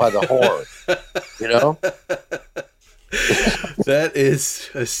by the horn, you know? That is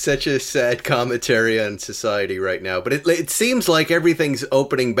such a sad commentary on society right now. But it seems like everything's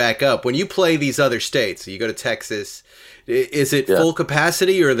opening back up. When you play these other states, you go to Texas, is it full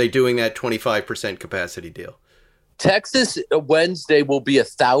capacity, or are they doing that 25% capacity deal? Texas Wednesday will be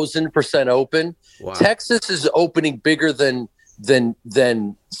 1,000% open. Wow. Texas is opening bigger than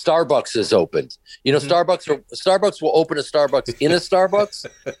Starbucks is opened. You know, Starbucks will open a Starbucks in a Starbucks.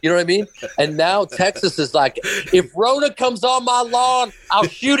 You know what I mean? And now Texas is like, if Rona comes on my lawn, I'll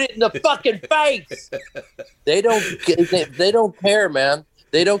shoot it in the fucking face. They don't care, man.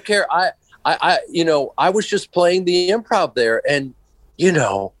 They don't care. I you know, I was just playing the Improv there, and you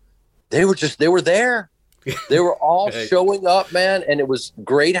know, they were there. They were all showing up, man, and it was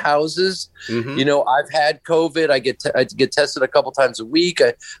great houses. Mm-hmm. You know, I've had COVID. I get tested a couple times a week.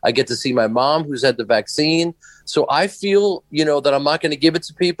 I get to see my mom, who's had the vaccine. So I feel, you know, that I'm not going to give it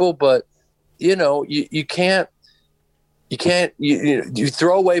to people, but you know, you can't you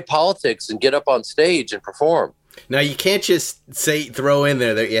throw away politics and get up on stage and perform. Now you can't just throw in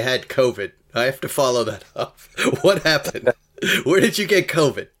there that you had COVID. I have to follow that up. What happened? Where did you get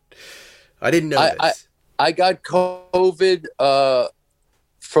COVID? I didn't know this. I got COVID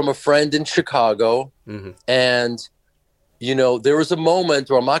from a friend in Chicago, and you know, there was a moment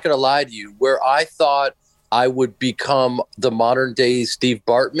where, I'm not going to lie to you, where I thought I would become the modern day Steve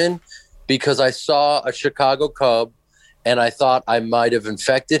Bartman, because I saw a Chicago Cub and I thought I might have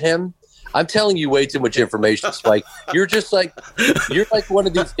infected him. I'm telling you way too much information, Spike. You're like one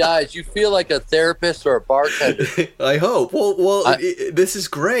of these guys. You feel like a therapist or a bartender. I hope. Well, this is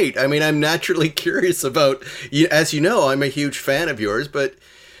great. I mean, I'm naturally curious about you. As you know, I'm a huge fan of yours, but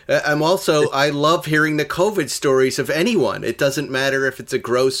I love hearing the COVID stories of anyone. It doesn't matter if it's a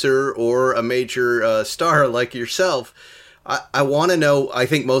grocer or a major star like yourself. I want to know, I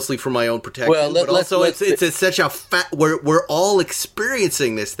think mostly for my own protection, but also it's such a we're all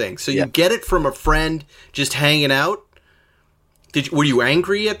experiencing this thing. So you get it from a friend just hanging out. Were you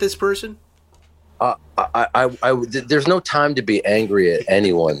angry at this person? there's no time to be angry at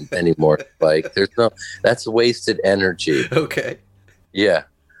anyone anymore. Like that's wasted energy. Okay. Yeah.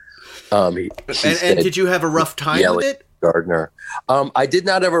 And did you have a rough time with it? Gardner. I did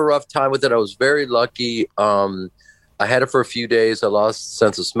not have a rough time with it. I was very lucky. I had it for a few days. I lost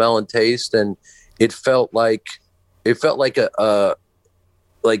sense of smell and taste, and it felt like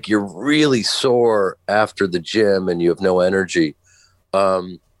like you're really sore after the gym and you have no energy.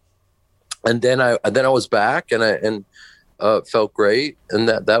 And then I was back and felt great, and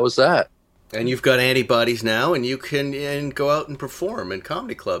that was that. And you've got antibodies now, and you can go out and perform in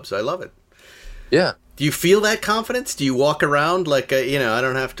comedy clubs. I love it. Yeah. Do you feel that confidence? Do you walk around like I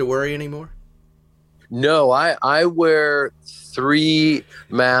don't have to worry anymore? No, I wear 3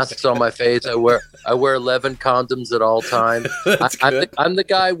 masks on my face. I wear 11 condoms at all times. I'm the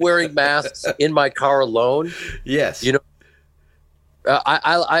guy wearing masks in my car alone. Yes.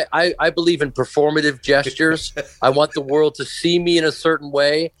 I believe in performative gestures. I want the world to see me in a certain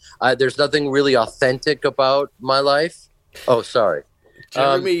way. There's nothing really authentic about my life. Oh, sorry.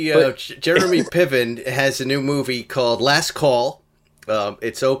 Jeremy Piven has a new movie called Last Call.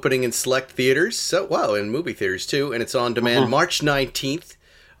 It's opening in select theaters, in movie theaters too, and it's on demand March 19th.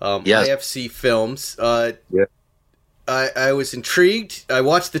 Yes. IFC Films. Yeah. I was intrigued. I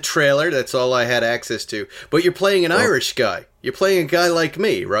watched the trailer. That's all I had access to. But you're playing an Irish guy. You're playing a guy like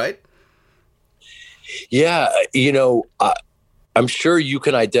me, right? Yeah, I'm sure you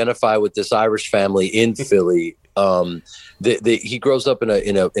can identify with this Irish family in Philly. He grows up in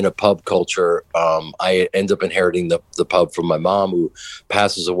a pub culture. I end up inheriting the pub from my mom, who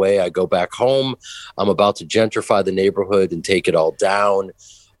passes away. I go back home. I'm about to gentrify the neighborhood and take it all down.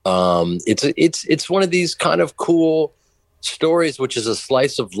 It's one of these kind of cool stories, which is a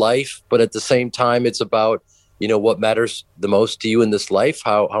slice of life, but at the same time, it's about what matters the most to you in this life.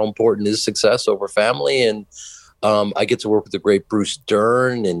 How important is success over family? And I get to work with the great Bruce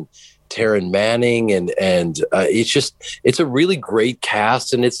Dern and Taryn Manning, and it's a really great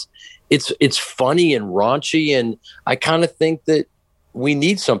cast, and it's funny and raunchy, and I kind of think that we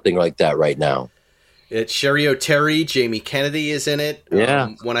need something like that right now. It's Sherry O'Terry, Jamie Kennedy is in it.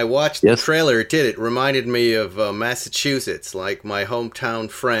 Yeah. When I watched the trailer, it reminded me of Massachusetts, like my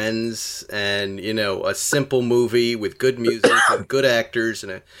hometown friends, and a simple movie with good music and good actors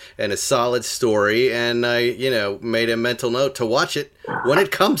and a solid story. And I made a mental note to watch it when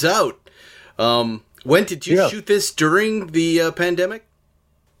it comes out. When did you shoot this? During the pandemic?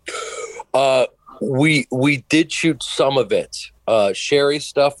 We did shoot some of it. Sherry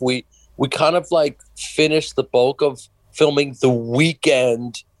stuff. We kind of finished the bulk of filming the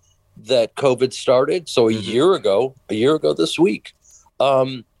weekend that COVID started. So a year ago this week.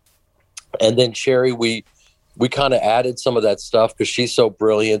 And then Sherry, we kind of added some of that stuff because she's so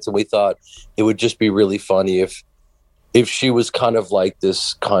brilliant, and we thought it would just be really funny if she was kind of like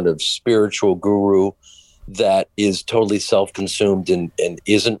this kind of spiritual guru that is totally self-consumed and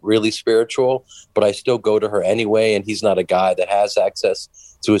isn't really spiritual, but I still go to her anyway, and he's not a guy that has access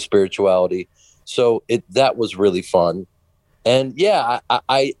to his spirituality. So that was really fun. And yeah,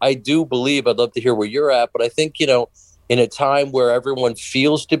 I do believe, I'd love to hear where you're at, but I think, in a time where everyone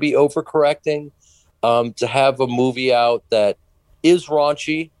feels to be overcorrecting, to have a movie out that is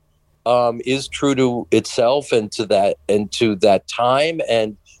raunchy, is true to itself and to that time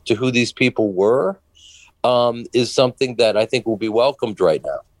and to who these people were, is something that I think will be welcomed right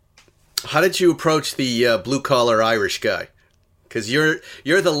now. How did you approach the blue-collar Irish guy? Because you're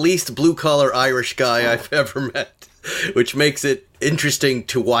the least blue-collar Irish guy I've ever met, which makes it interesting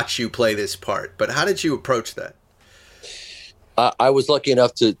to watch you play this part. But how did you approach that? I was lucky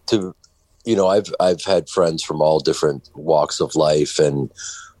enough to I've had friends from all different walks of life, and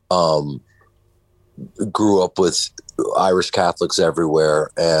grew up with Irish Catholics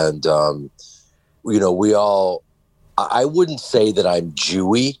everywhere. And, we all, I wouldn't say that I'm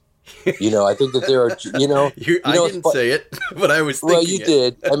Jewy. I think that there are, I didn't say it, but I was thinking. Well, you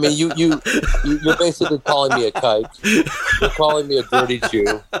did. I mean, you're basically calling me a kike. You're calling me a dirty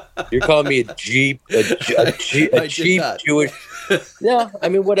Jew. You're calling me a cheap Jewish. Yeah, I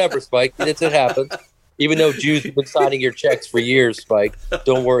mean, whatever, Spike. It happens. Even though Jews have been signing your checks for years, Spike.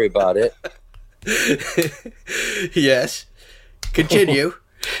 Don't worry about it. Yes. Continue.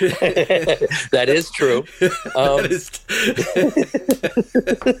 That is true.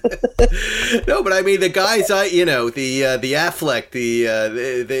 No, but I mean the guys the Affleck,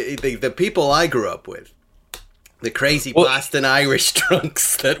 the people I grew up with, the crazy Boston Irish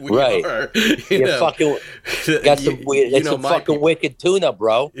drunks that we are. Got some fucking wicked tuna,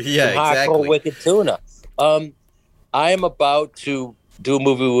 bro. Yeah, some exactly. Hardcore wicked tuna. I am about to do a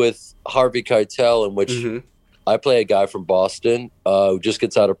movie with Harvey Keitel in which I play a guy from Boston who just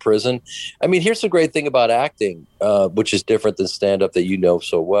gets out of prison. I mean, here's the great thing about acting, which is different than stand-up that you know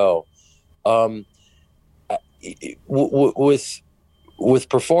so well. With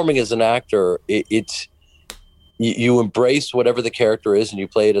performing as an actor, it's you embrace whatever the character is and you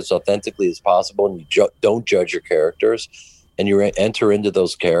play it as authentically as possible, and you don't judge your characters, and you enter into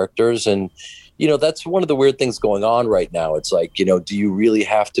those characters. And that's one of the weird things going on right now. It's like, do you really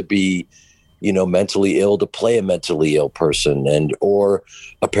have to be mentally ill to play a mentally ill person, or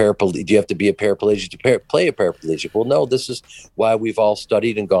a paraplegic? Do you have to be a paraplegic to play a paraplegic? Well, no, this is why we've all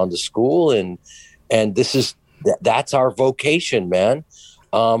studied and gone to school, and that's our vocation, man.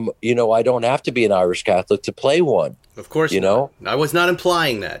 I don't have to be an Irish Catholic to play one. Of course, not. I was not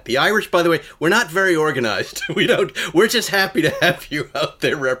implying that. The Irish, by the way, we're not very organized. We're just happy to have you out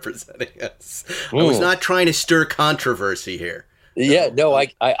there representing us. I was not trying to stir controversy here. Yeah, no, I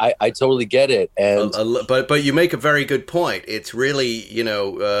totally get it. And but you make a very good point. It's really,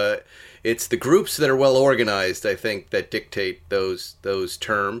 it's the groups that are well organized, I think, that dictate those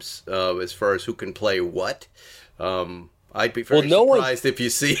terms as far as who can play what. I'd be very surprised if you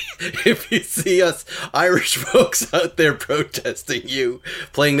see us Irish folks out there protesting you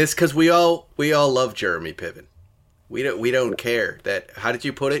playing this, because we all love Jeremy Piven. We don't care that. How did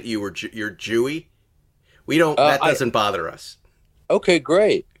you put it? You're Jewy. We don't. That doesn't bother us. Okay,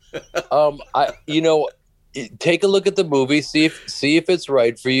 great. Take a look at the movie. See if it's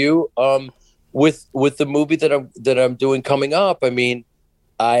right for you. With the movie that I'm doing coming up, I mean,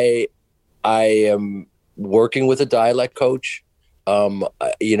 I am working with a dialect coach.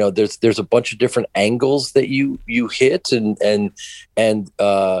 There's a bunch of different angles that you hit, and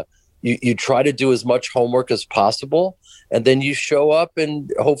you try to do as much homework as possible, and then you show up,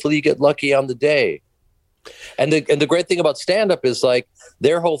 and hopefully you get lucky on the day. And the great thing about stand-up is, like,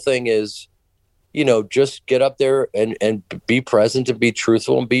 their whole thing is, just get up there and be present and be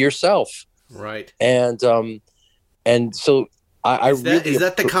truthful and be yourself. Right. And so is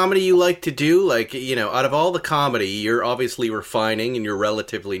that the comedy you like to do? Like, out of all the comedy, you're obviously refining and you're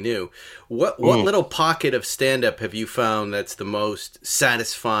relatively new. What little pocket of stand-up have you found that's the most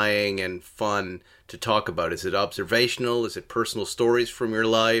satisfying and fun to talk about? Is it observational? Is it personal stories from your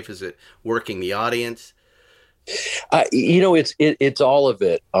life? Is it working the audience? It's all of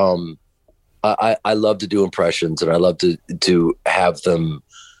it. I love to do impressions, and I love to have them,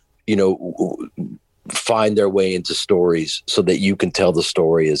 find their way into stories so that you can tell the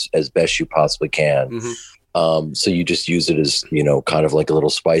story as best you possibly can. Mm-hmm. So you just use it as, kind of like a little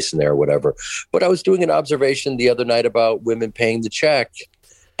spice in there or whatever. But I was doing an observation the other night about women paying the check,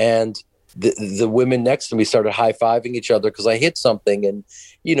 and the women next to me started high-fiving each other because I hit something. And,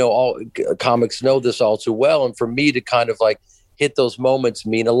 all comics know this all too well. And for me to kind of like hit those moments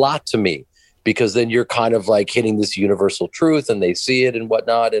mean a lot to me, because then you're kind of like hitting this universal truth and they see it and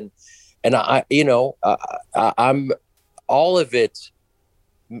whatnot. And I'm all of it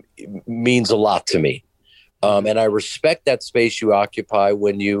means a lot to me. And I respect that space you occupy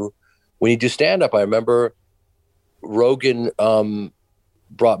when you do stand up. I remember Rogan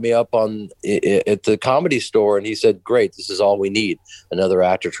brought me up at the Comedy Store, and he said, "Great, this is all we need. Another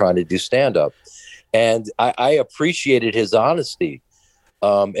actor trying to do stand up." And I appreciated his honesty.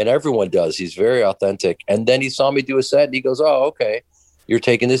 And everyone does. He's very authentic. And then he saw me do a set and he goes, "Oh, okay, you're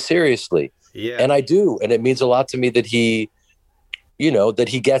taking this seriously." Yeah. And I do. And it means a lot to me that he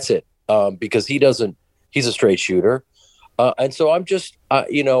gets it, because he's a straight shooter. And so I'm just,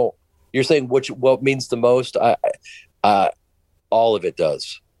 you're saying what means the most? All of it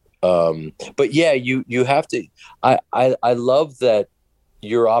does. But yeah, you have to, I love that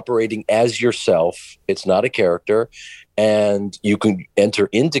you're operating as yourself. It's not a character, and you can enter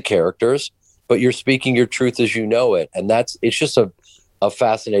into characters, but you're speaking your truth as you know it. And it's just a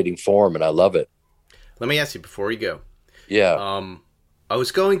fascinating form, and I love it. Let me ask you before you go. Yeah. I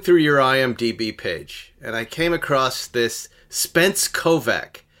was going through your IMDb page, and I came across this Spence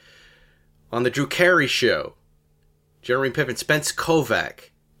Kovac on the Drew Carey Show. Jeremy Piven, Spence Kovac.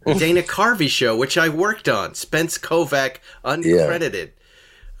 Dana Carvey Show, which I worked on. Spence Kovac, uncredited.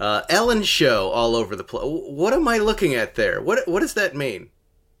 Yeah. Ellen Show, all over the place. What am I looking at there? What does that mean?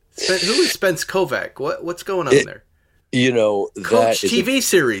 Who is Spence Kovac? What's going on there? Coach TV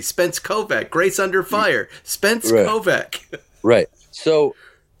series, Spence Kovac, Grace Under Fire, Spence Kovac. Right. So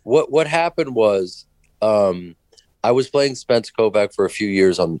what happened was, I was playing Spence Kovac for a few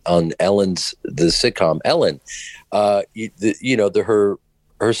years on Ellen's, the sitcom Ellen, her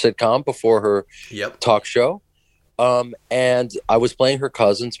sitcom before her talk show. And I was playing her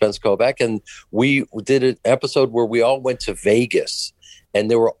cousin, Spence Kovac, and we did an episode where we all went to Vegas. and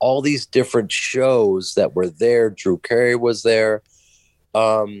there were all these different shows that were there. Drew Carey was there.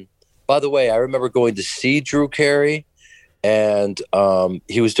 By the way, I remember going to see Drew Carey, and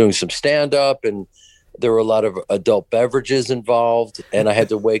he was doing some stand-up, and there were a lot of adult beverages involved, and I had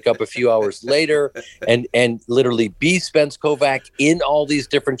to wake up a few hours later and literally be Spence Kovac in all these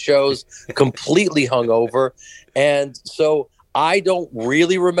different shows, completely hungover. And so I don't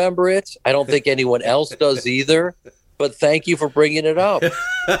really remember it. I don't think anyone else does either, but thank you for bringing it up.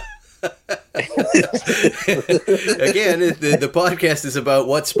 Again, the podcast is about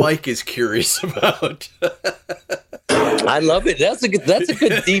what Spike is curious about. I love it. That's a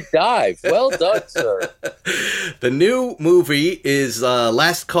good deep dive. Well done, sir. The new movie is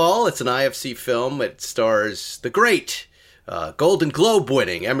Last Call. It's an IFC film. It stars the great Golden Globe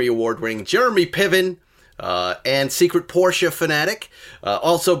winning, Emmy Award winning Jeremy Piven, and secret Porsche fanatic.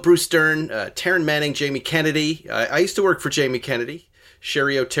 Also Bruce Dern, Taryn Manning, Jamie Kennedy. I used to work for Jamie Kennedy.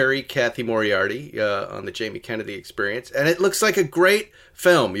 Sherry O'Terry, Kathy Moriarty on the Jamie Kennedy Experience. And it looks like a great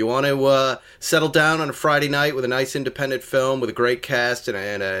film. You want to settle down on a Friday night with a nice independent film with a great cast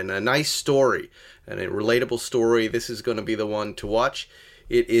and a nice story and a relatable story. This is going to be the one to watch.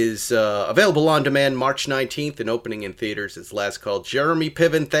 It is available on demand March 19th and opening in theaters. It's Last Call. Jeremy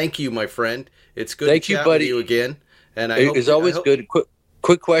Piven, thank you, my friend. It's good to chat with you again. And it's always good.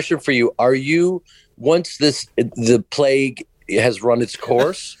 Quick question for you. Are you, once the plague has run its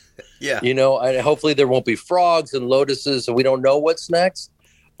course, yeah, and hopefully there won't be frogs and lotuses and we don't know what's next,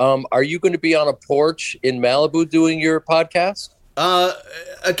 are you going to be on a porch in Malibu doing your podcast?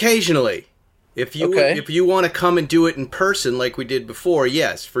 Occasionally, if you want to come and do it in person like we did before,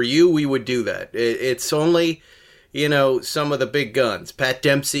 yes, for you we would do that. It's only some of the big guns, Pat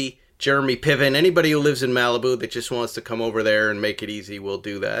Dempsey, Jeremy Piven, anybody who lives in Malibu that just wants to come over there and make it easy will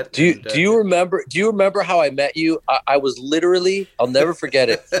do that. Do you remember how I met you? I was literally, I'll never forget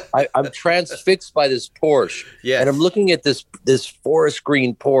it. I'm transfixed by this Porsche. Yes. And I'm looking at this forest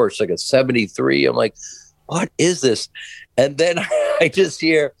green Porsche, like a 73. I'm like, what is this? And then I just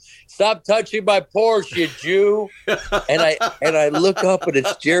hear, "Stop touching my Porsche, you Jew." And I look up and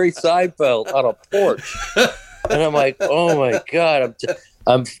it's Jerry Seinfeld on a porch. And I'm like, oh my God,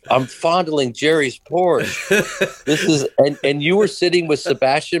 I'm fondling Jerry's Porsche. This is and you were sitting with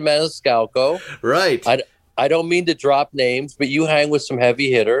Sebastian Maniscalco. Right. I don't mean to drop names, but you hang with some heavy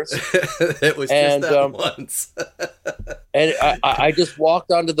hitters. It was just that once. And I just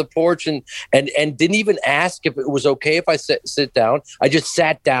walked onto the porch and didn't even ask if it was okay if I sit down. I just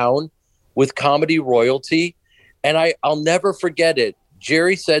sat down with comedy royalty, and I'll never forget it.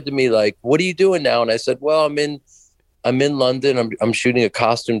 Jerry said to me, like, "What are you doing now?" And I said, "Well, I'm in London. I'm shooting a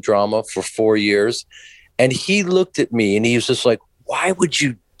costume drama for 4 years." And he looked at me and he was just like, "Why would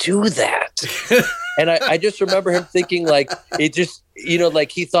you do that?" And I just remember him thinking, like, it just,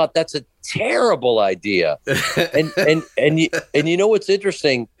 like he thought that's a terrible idea. And you know what's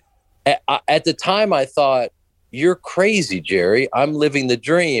interesting? At the time I thought, you're crazy, Jerry. I'm living the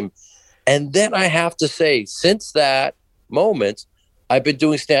dream. And then I have to say, since that moment, I've been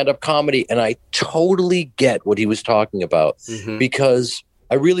doing stand-up comedy, and I totally get what he was talking about, because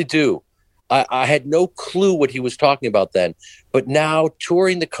I really do. I had no clue what he was talking about then. But now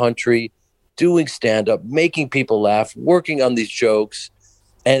touring the country, doing stand-up, making people laugh, working on these jokes,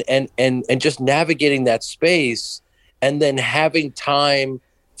 and just navigating that space, and then having time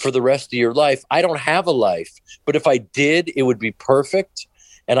for the rest of your life. I don't have a life, but if I did, it would be perfect,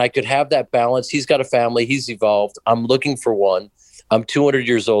 and I could have that balance. He's got a family. He's evolved. I'm looking for one. I'm 200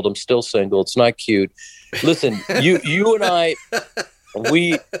 years old. I'm still single. It's not cute. Listen, you and I,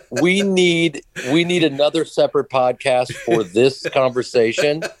 we need another separate podcast for this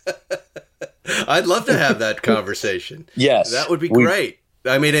conversation. I'd love to have that conversation. Yes. That would be great.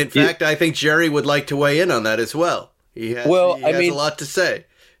 I mean, in fact, I think Jerry would like to weigh in on that as well. He has a lot to say.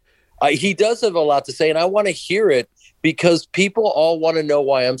 He does have a lot to say, and I want to hear it because people all want to know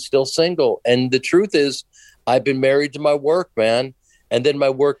why I'm still single. And the truth is, I've been married to my work, man. And then my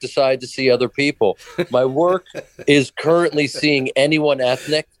work decided to see other people. My work is currently seeing anyone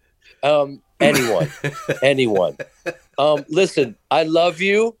ethnic, anyone. Listen, I love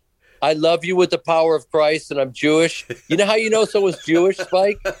you. I love you with the power of Christ, and I'm Jewish. You know how you know someone's Jewish,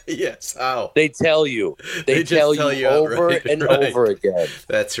 Spike? Yes, how? They tell you. They tell you over and over again.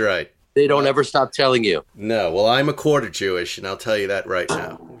 That's right. They don't ever stop telling you. No, well, I'm a quarter Jewish, and I'll tell you that right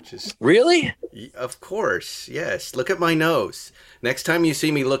now. Which is really? Of course, yes. Look at my nose. Next time you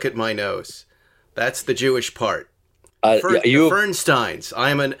see me, look at my nose. That's the Jewish part. The Fernsteins.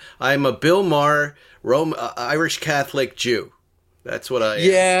 I'm a Bill Maher, Irish Catholic Jew. That's what I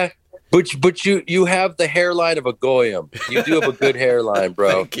am. Yeah. But you have the hairline of a Goyim. You do have a good hairline,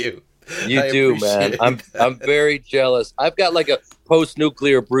 bro. Thank you. You do, man. I'm very jealous. I've got like a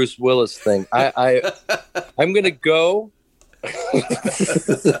post-nuclear Bruce Willis thing. I'm gonna go.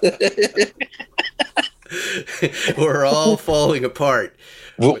 We're all falling apart.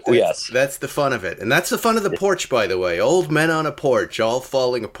 Yes, that's the fun of it, and that's the fun of the porch, by the way. Old men on a porch, all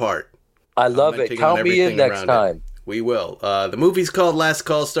falling apart. I love it. Count me in next time. We will. The movie's called Last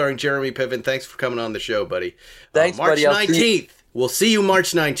Call, starring Jeremy Piven. Thanks for coming on the show, buddy. Thanks, March buddy. 19th. We'll see you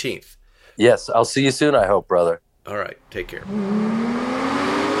March 19th. Yes, I'll see you soon, I hope, brother. All right, take care.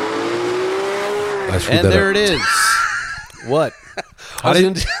 And there it is. What? How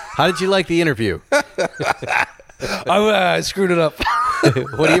did you like the interview? I screwed it up.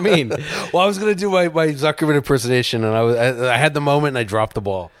 What do you mean? Well, I was going to do my Zuckerman impersonation, and I had the moment, and I dropped the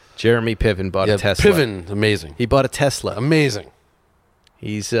ball. Jeremy Piven bought a Tesla. Piven, amazing. He bought a Tesla. Amazing.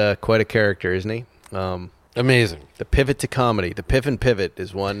 He's quite a character, isn't he? Amazing. The pivot to comedy. The Piven pivot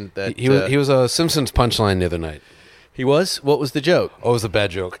is one that... He was a Simpsons punchline the other night. He was? What was the joke? Oh, it was a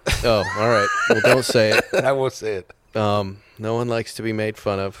bad joke. Oh, all right. Well, don't say it. I won't say it. No one likes to be made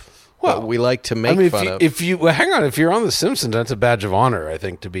fun of. Well, we like to make fun of. Hang on, if you're on The Simpsons, that's a badge of honor, I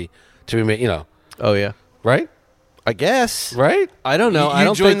think, to be made, you know. Oh, yeah. Right? I guess. Right? I don't know. I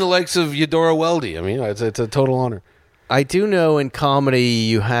don't join the likes of Eudora Weldy. I mean, it's a total honor. I do know in comedy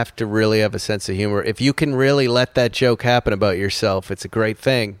you have to really have a sense of humor. If you can really let that joke happen about yourself, it's a great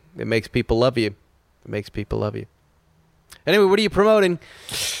thing. It makes people love you. Anyway, what are you promoting?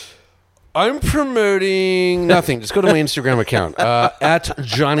 I'm promoting nothing. Just go to my Instagram account, at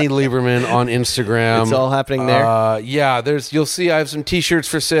Jonny Lieberman on Instagram. It's all happening there? Yeah, you'll see I have some T-shirts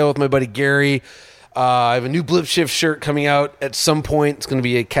for sale with my buddy Gary. I have a new Blip Shift shirt coming out at some point. It's going to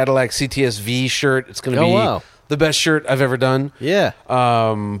be a Cadillac CTS-V shirt. It's going to be the best shirt I've ever done. Yeah.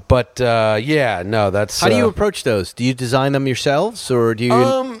 That's... How do you approach those? Do you design them yourselves, or do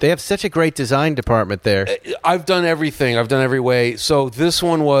you... they have such a great design department there. I've done everything. I've done every way. So this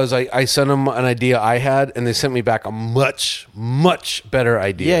one was, I sent them an idea I had, and they sent me back a much, much better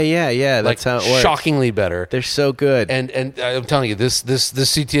idea. Yeah. That's how it works. Shockingly better. They're so good. And I'm telling you, this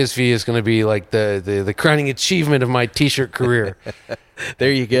CTS-V is going to be like the crowning achievement of my T-shirt career.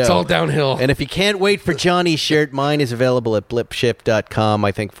 There you go. It's all downhill. And if you can't wait for Johnny's shirt, mine is available at blipshift.com,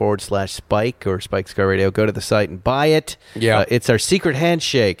 I think /Spike or Spike's Car Radio. Go to the site and buy it. Yeah. It's our secret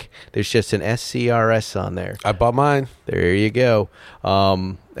handshake. There's just an SCRS on there. I bought mine. There you go.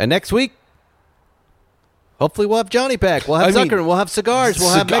 And next week, hopefully we'll have Jonny back. We'll have Zuckerman. We'll have cigars.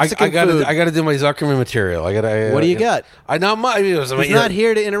 We'll have Mexican food. I got to do my Zuckerman material. What do you got? Not much. He's not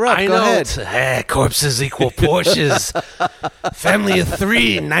here to interrupt. Go ahead. Corpses equal Porsches. Family of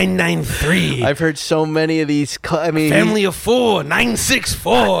 3, 993. I've heard so many of these. Family of 4,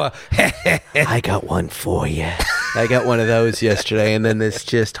 964. I got one for you. I got one of those yesterday, and then this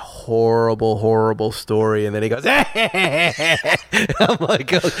just horrible story, and then he goes, I'm like,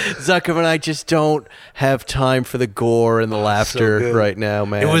 Zuckerman, I just don't have time for the gore and the laughter right now,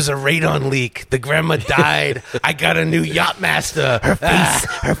 man. It was a radon leak. The grandma died. I got a new Yachtmaster.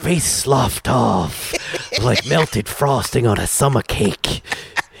 Her face sloughed off like melted frosting on a summer cake.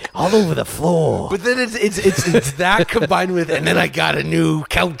 All over the floor. But then it's that combined with, and then I got a new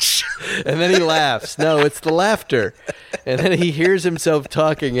couch. And then he laughs. No, it's the laughter. And then he hears himself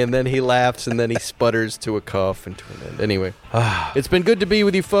talking, and then he laughs, and then he sputters to a cough and to an end. Anyway, it's been good to be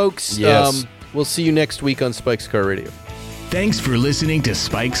with you folks. Yes. We'll see you next week on Spike's Car Radio. Thanks for listening to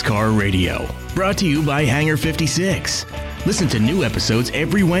Spike's Car Radio, brought to you by Hangar 56. Listen to new episodes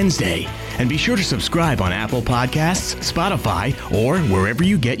every Wednesday, and be sure to subscribe on Apple Podcasts, Spotify, or wherever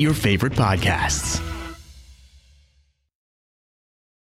you get your favorite podcasts.